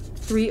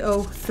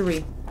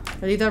 303.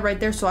 I leave that right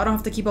there so I don't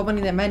have to keep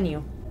opening the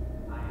menu.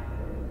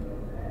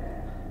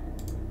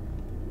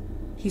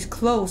 He's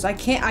close. I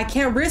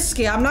can't risk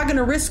it. I'm not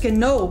gonna risk it.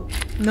 No.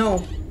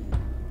 No.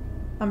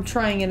 I'm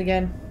trying it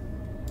again.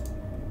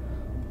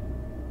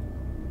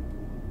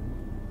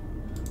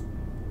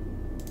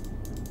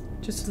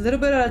 Just a little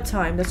bit at a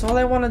time. That's all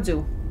I want to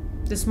do.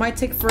 This might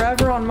take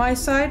forever on my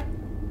side,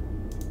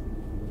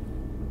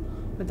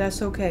 but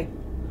that's okay.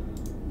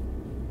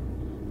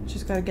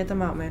 Just gotta get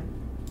them out, man.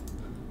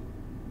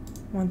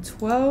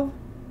 112.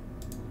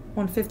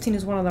 115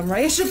 is one of them,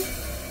 right? It should...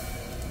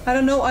 I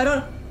don't know. I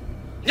don't...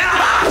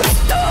 I'm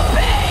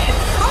stupid!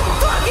 I'm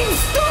fucking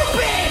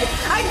stupid!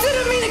 I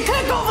didn't mean to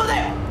click over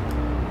there!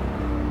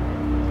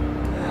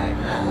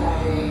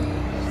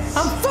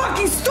 I'm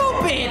fucking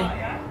stupid!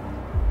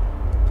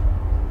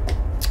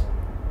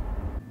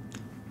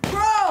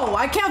 Bro,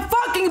 I can't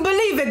fucking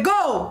believe it!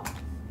 Go!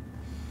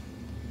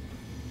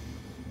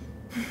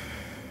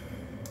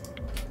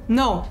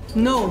 No,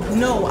 no,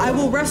 no. I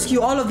will rescue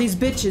all of these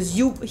bitches.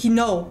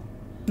 No.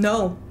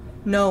 No.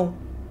 No.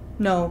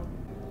 No.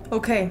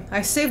 Okay,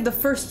 I saved the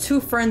first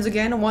 2 friends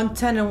again,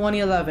 110 and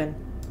 111.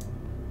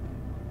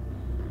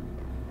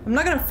 I'm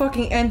not gonna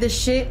fucking end this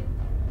shit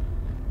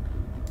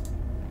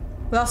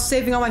without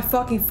saving all my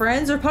fucking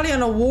friends. There's probably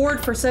an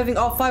award for saving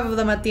all 5 of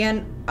them at the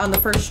end on the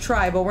first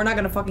try, but we're not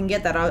gonna fucking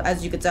get that,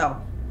 as you could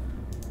tell.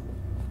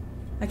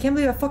 I can't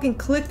believe I fucking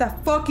clicked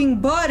that fucking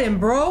button,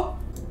 bro.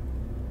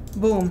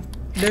 Boom.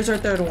 There's our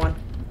 3rd one.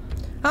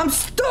 I'm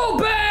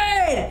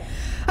stupid!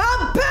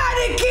 I'm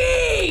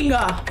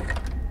panicking!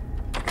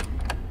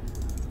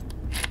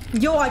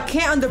 Yo, I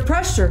can't under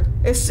pressure.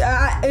 It's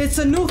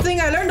a new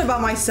thing I learned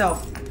about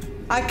myself.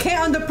 I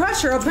can't under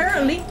pressure,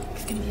 apparently.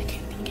 It's gonna be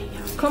okay. We can get you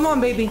out. Come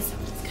on, baby.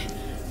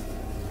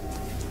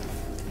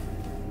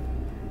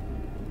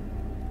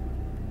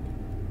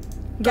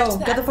 Go.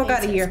 Get the fuck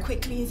out of here. As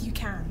quickly as you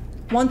can.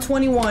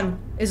 121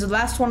 is the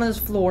last one on this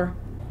floor.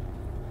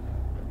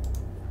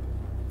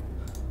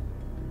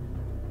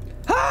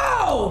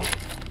 Oh!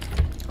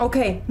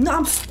 Okay. No,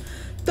 I'm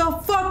the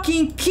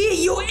fucking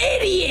key, you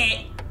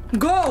idiot!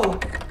 Go!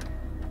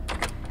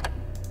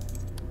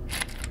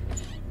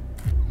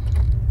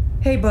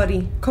 Hey,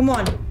 buddy. Come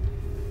on.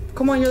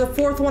 Come on, you're the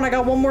fourth one. I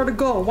got one more to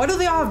go. Why do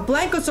they all have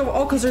blankets over?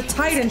 Oh, because they're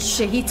tight and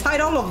shit. He tied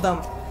all of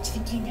them. Do you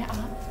think you can get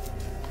up?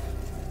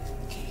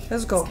 Okay,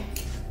 let's go.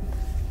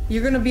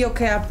 You're gonna be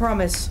okay, I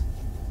promise.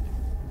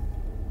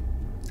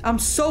 I'm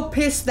so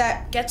pissed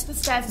that... Get to the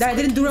stairs. That I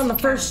didn't do it on the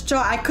first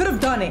shot. I could have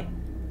done it.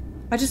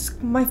 I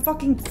just... My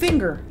fucking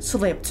finger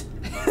slipped.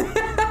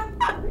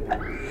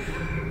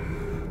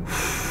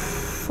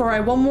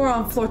 Alright, one more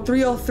on floor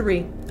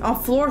 303.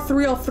 On floor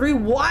 303,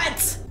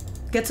 what?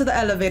 Get to the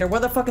elevator. Where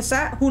the fuck is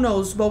that? Who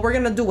knows? But we're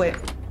gonna do it.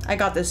 I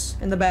got this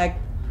in the bag.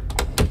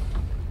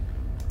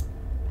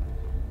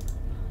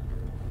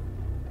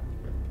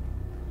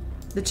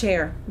 The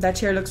chair. That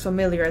chair looks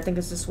familiar. I think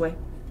it's this way.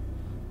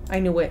 I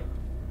knew it.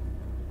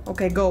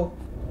 Okay, go.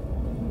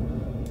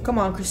 Come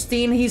on,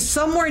 Christine. He's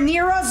somewhere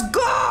near us.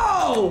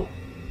 Go!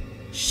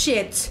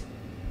 Shit.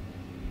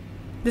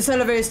 This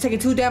elevator is taking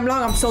too damn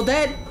long. I'm so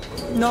dead.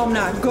 No, I'm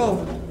not.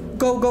 Go.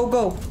 Go, go,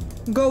 go.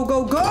 Go,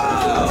 go, go!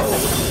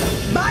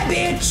 Bye,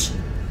 bitch!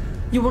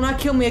 You will not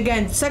kill me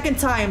again. Second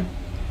time.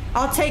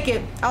 I'll take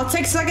it. I'll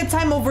take second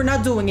time over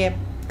not doing it.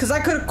 Because I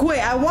could have quit.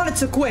 I wanted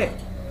to quit.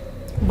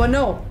 But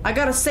no. I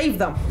gotta save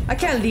them. I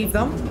can't leave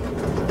them.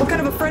 What kind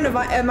of a friend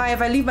am I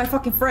if I leave my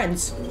fucking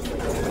friends?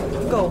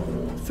 Go.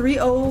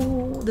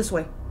 3-0. This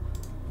way.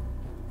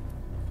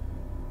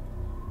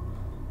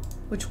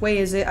 Which way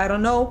is it? I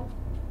don't know.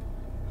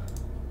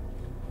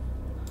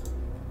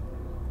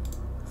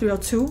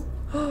 302.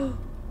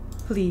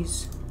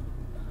 Please.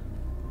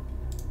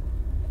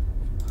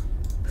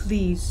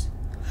 Please.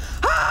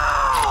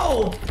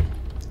 Oh!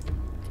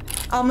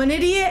 I'm an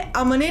idiot.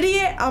 I'm an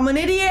idiot. I'm an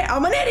idiot.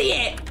 I'm an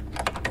idiot.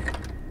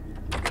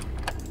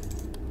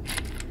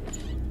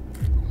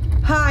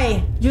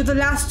 Hi. You're the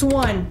last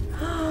one.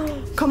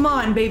 Come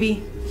on,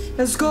 baby.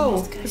 Let's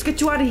go. Let's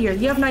get you out of here.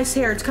 You have nice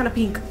hair. It's kind of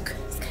pink.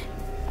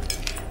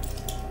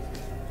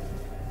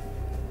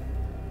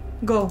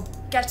 Go.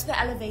 Get to the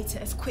elevator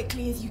as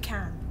quickly as you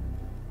can.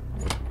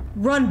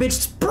 Run, bitch.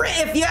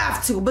 Sprint if you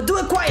have to, but do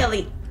it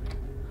quietly.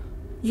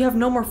 You have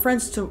no more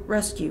friends to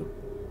rescue.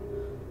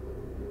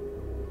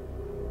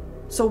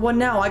 So what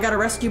now? I gotta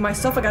rescue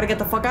myself. I gotta get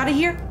the fuck out of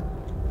here.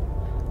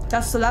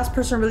 That's the last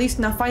person released.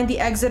 Now find the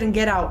exit and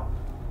get out.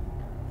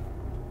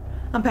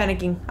 I'm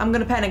panicking. I'm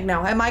gonna panic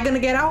now. Am I gonna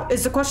get out?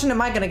 Is the question,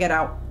 am I gonna get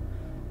out?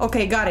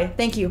 Okay, got it.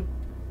 Thank you.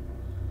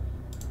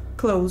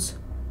 Close.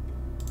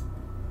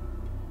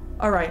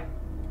 Alright.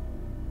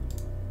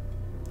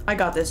 I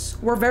got this.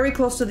 We're very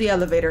close to the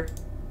elevator.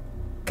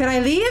 Can I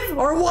leave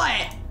or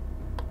what?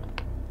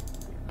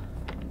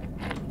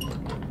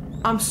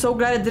 I'm so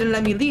glad it didn't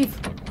let me leave.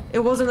 It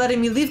wasn't letting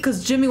me leave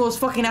because Jimmy was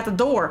fucking at the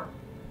door.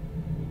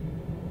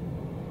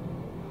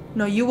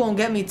 No, you won't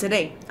get me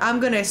today. I'm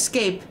gonna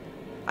escape.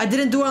 I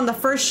didn't do it on the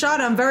first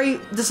shot. I'm very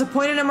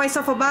disappointed in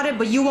myself about it,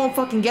 but you won't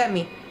fucking get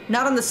me.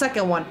 Not on the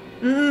second one.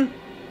 Mm-mm.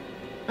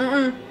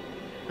 Mm-mm.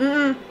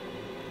 Mm-mm.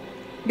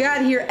 Get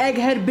out of here,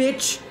 egghead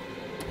bitch.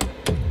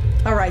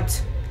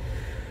 Alright.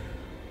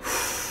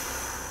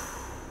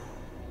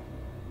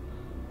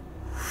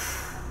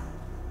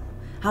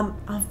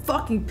 I'm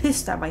fucking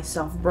pissed at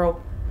myself,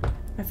 bro.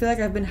 I feel like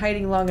I've been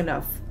hiding long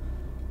enough.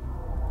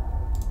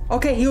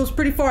 Okay, he was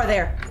pretty far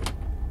there.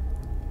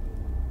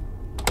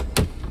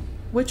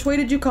 Which way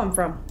did you come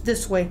from?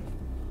 This way.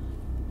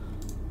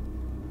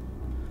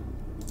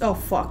 Oh,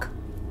 fuck.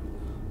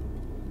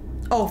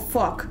 Oh,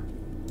 fuck.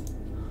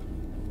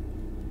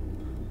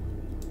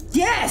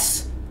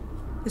 Yes!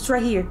 It's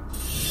right here.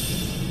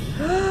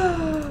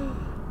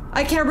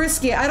 I can't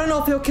risk it. I don't know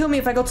if he'll kill me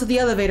if I go to the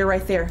elevator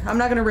right there. I'm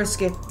not gonna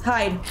risk it.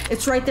 Hide.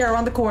 It's right there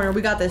around the corner.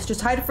 We got this.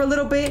 Just hide for a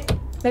little bit.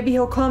 Maybe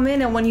he'll come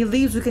in and when he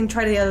leaves, we can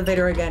try the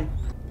elevator again.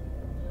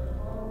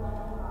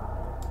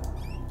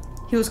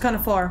 He was kind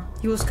of far.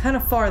 He was kind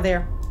of far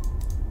there.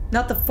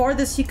 Not the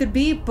farthest he could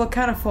be, but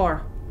kind of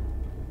far.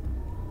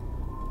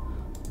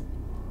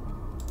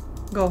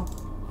 Go.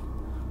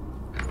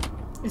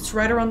 It's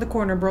right around the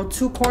corner, bro.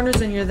 2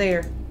 corners and you're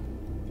there.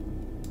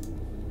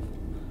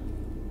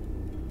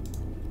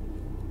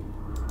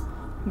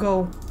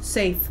 Go.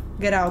 Safe.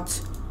 Get out.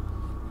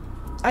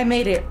 I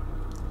made it.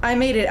 I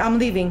made it. I'm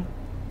leaving.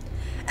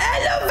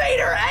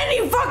 Elevator!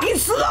 Any fucking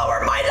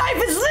slower! My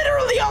life is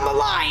literally on the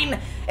line!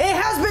 It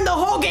has been the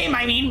whole game,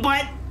 I mean,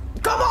 but...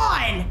 Come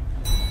on!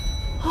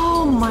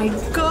 Oh my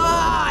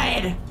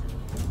god!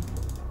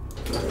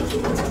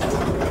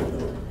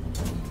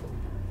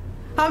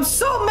 I'm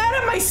so mad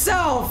at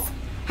myself!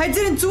 I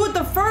didn't do it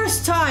the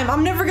first time!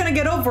 I'm never gonna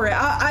get over it.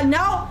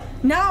 Now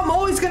I'm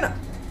always gonna...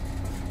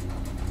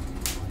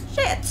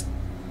 Shit!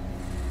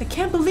 I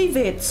can't believe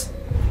it.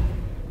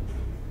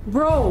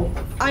 Bro,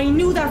 I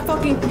knew that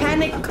fucking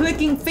panic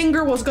clicking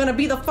finger was gonna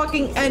be the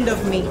fucking end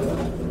of me.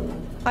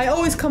 I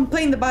always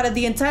complained about it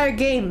the entire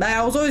game, that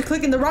I was always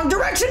clicking the wrong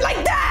direction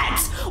like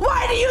that!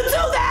 Why do you do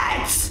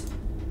that?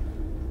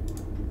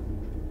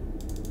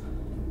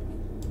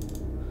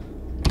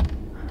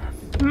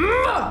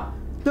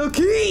 The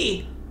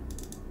key!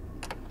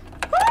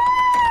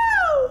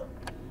 Ah!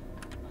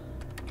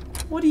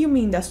 What do you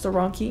mean that's the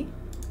wrong key?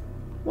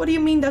 What do you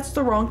mean that's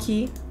the wrong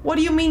key? What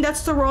do you mean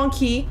that's the wrong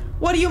key?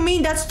 What do you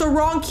mean that's the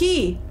wrong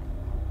key?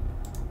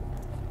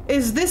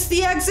 Is this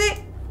the exit?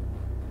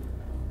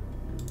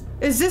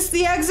 Is this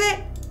the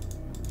exit?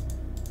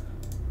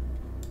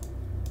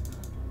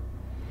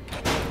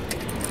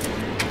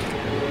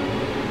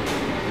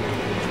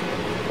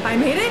 I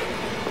made it?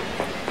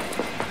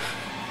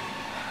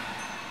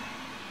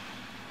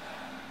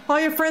 All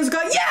your friends go,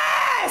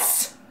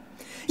 yes!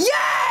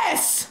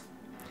 Yes!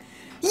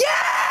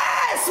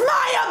 Yes!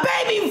 Maya,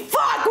 baby!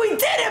 Fuck, we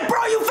did it,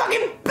 bro, you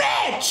fucking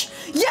bitch!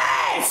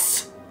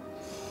 Yes!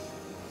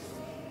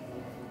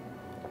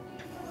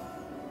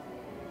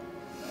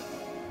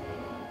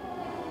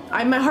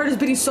 My heart is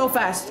beating so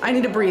fast. I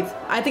need to breathe.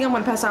 I think I'm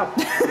gonna pass out.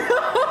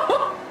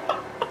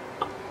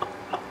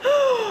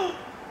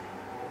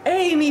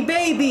 Amy,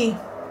 baby.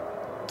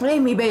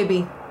 Amy,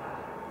 baby.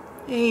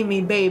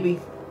 Amy, baby.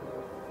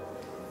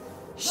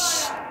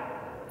 Shh.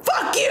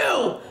 Fuck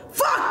you!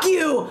 Fuck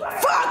you!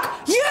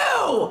 Fuck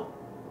you!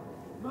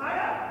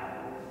 Maya!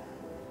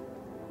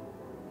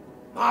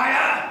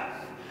 Maya!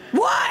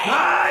 What?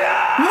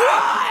 Maya!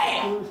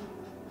 What?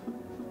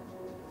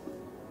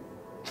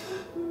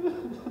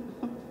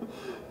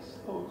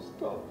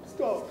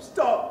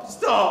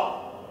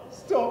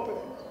 Stop it.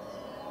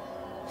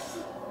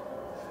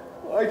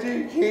 Why do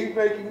you keep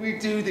making me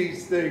do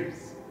these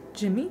things?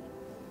 Jimmy?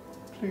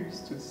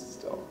 Please just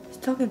stop. He's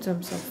talking to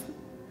himself.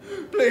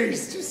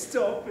 Please just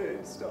stop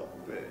it.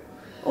 Stop it.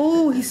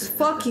 Oh, he's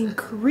fucking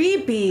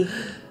creepy.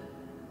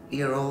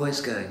 You're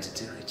always going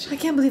to do it, I Jimmy.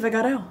 can't believe I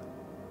got out.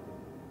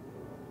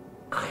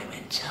 I'm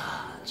in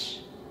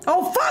charge.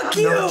 Oh, fuck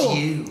you! Not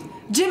you.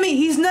 Jimmy,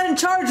 he's not in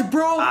charge,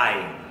 bro.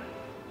 I'm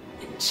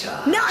in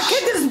charge. Now I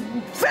kick this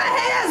fat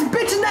ass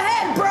bitch in the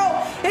head,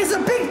 bro. It's a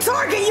big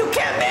target. You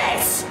can't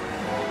miss.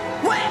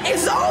 What?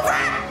 It's over?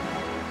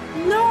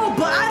 No,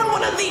 but I don't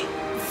want to leave.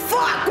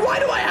 Fuck. Why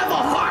do I have a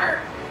heart?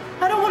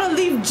 I don't want to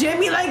leave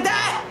Jimmy like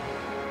that.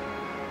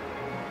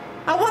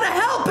 I want to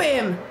help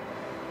him.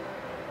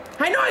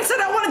 I know I said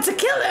I wanted to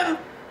kill him,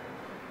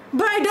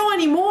 but I don't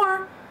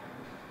anymore.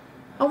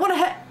 I want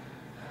to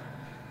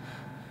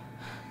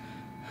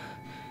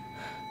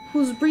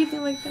Who's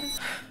breathing like that?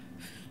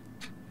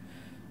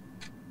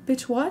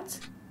 Bitch, what?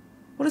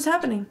 What is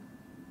happening?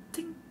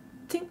 Ting,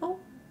 ting, oh.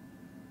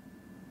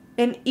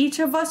 And each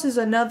of us is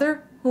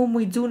another whom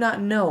we do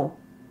not know.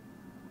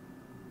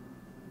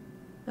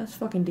 That's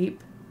fucking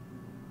deep.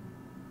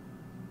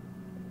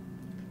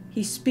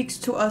 He speaks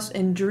to us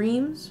in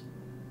dreams.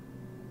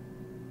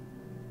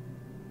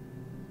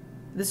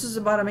 This is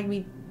about to make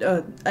me...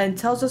 and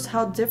tells us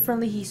how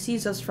differently he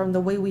sees us from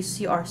the way we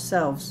see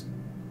ourselves.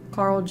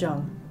 Carl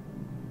Jung.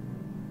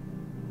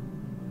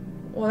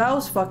 Well, that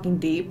was fucking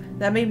deep.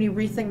 That made me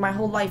rethink my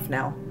whole life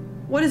now.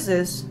 What is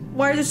this?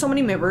 Why are there so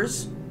many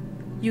mirrors?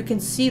 You can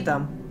see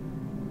them.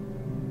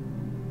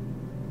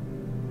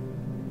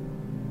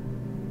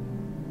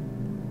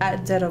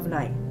 At dead of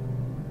night.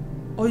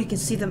 Oh, you can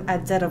see them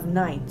at dead of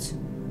night.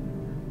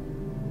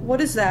 What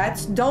is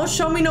that? Don't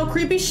show me no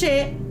creepy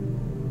shit.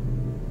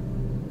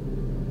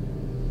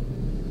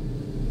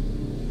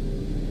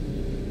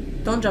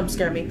 Don't jump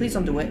scare me. Please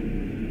don't do it.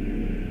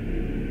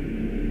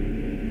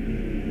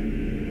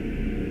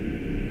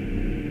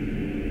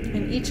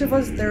 In each of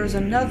us, there is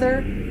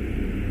another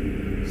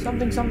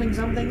something, something,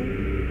 something.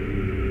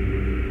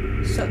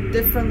 So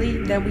differently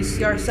than we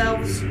see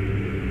ourselves.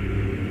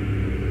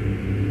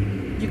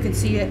 You can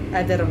see it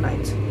at dead of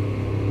night.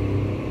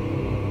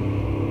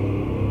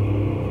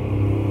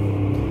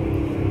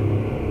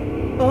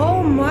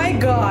 Oh my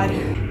god.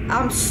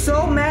 I'm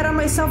so mad at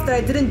myself that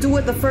I didn't do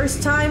it the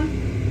first time.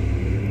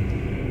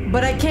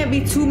 But I can't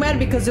be too mad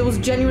because it was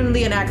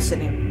genuinely an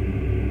accident.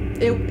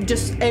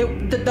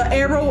 The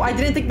arrow, I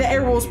didn't think the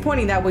arrow was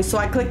pointing that way, so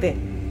I clicked it.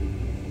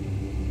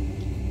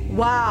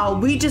 Wow,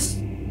 we just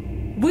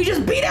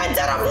beat at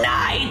dead of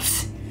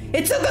night!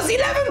 It took us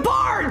 11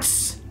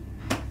 parts!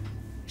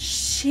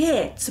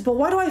 Shit, but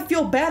why do I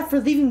feel bad for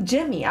leaving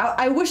Jimmy?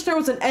 I wish there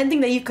was an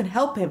ending that you could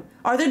help him.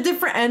 Are there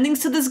different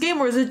endings to this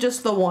game, or is it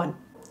just the one?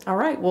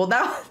 Alright, well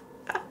that...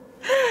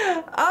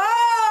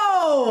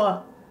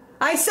 Oh!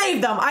 I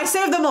saved them. I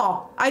saved them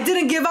all. I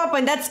didn't give up,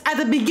 and that's at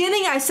the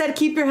beginning. I said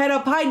keep your head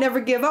up high, never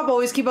give up,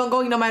 always keep on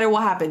going no matter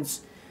what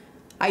happens.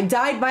 I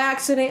died by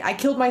accident. I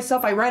killed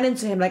myself. I ran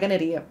into him like an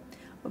idiot.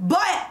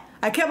 But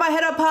I kept my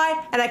head up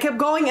high, and I kept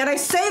going, and I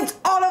saved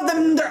all of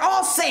them. They're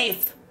all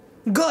safe.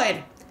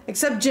 Good.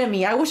 Except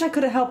Jimmy. I wish I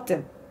could have helped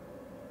him.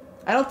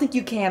 I don't think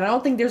you can. I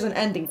don't think there's an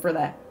ending for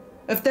that.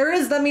 If there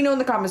is, let me know in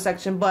the comment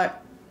section,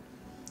 but...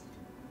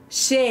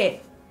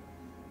 Shit.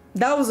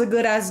 That was a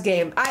good-ass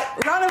game.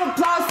 Round of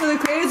applause for the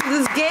creators of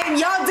this game.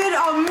 Y'all did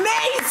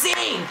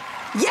amazing.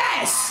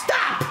 Yes,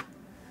 stop.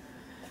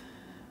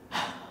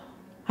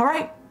 All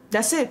right,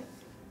 that's it.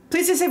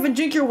 Please stay safe and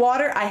drink your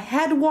water. I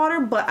had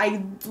water, but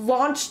I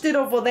launched it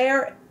over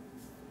there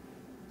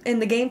in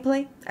the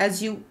gameplay,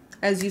 as you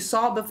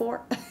saw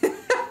before.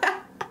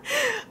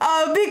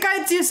 Be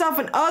kind to yourself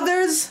and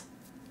others.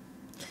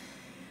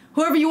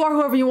 Whoever you are,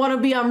 whoever you want to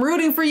be, I'm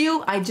rooting for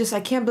you. I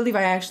can't believe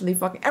I actually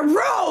fucking... And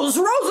Rose!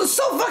 Rose is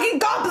so fucking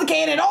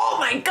complicated! Oh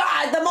my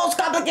god! The most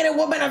complicated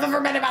woman I've ever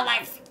met in my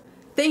life!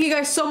 Thank you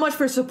guys so much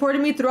for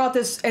supporting me throughout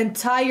this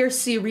entire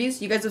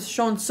series. You guys have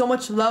shown so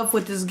much love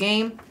with this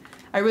game.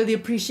 I really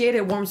appreciate it.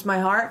 It warms my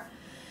heart.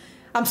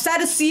 I'm sad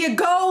to see it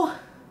go.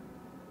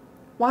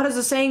 Why does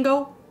the saying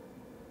go?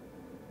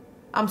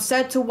 I'm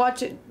sad to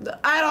watch it.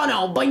 I don't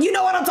know, but you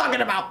know what I'm talking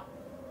about.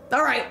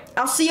 Alright,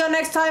 I'll see y'all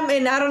next time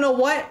in I don't know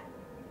what.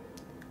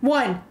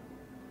 1,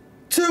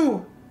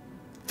 2,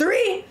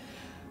 3.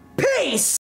 Peace!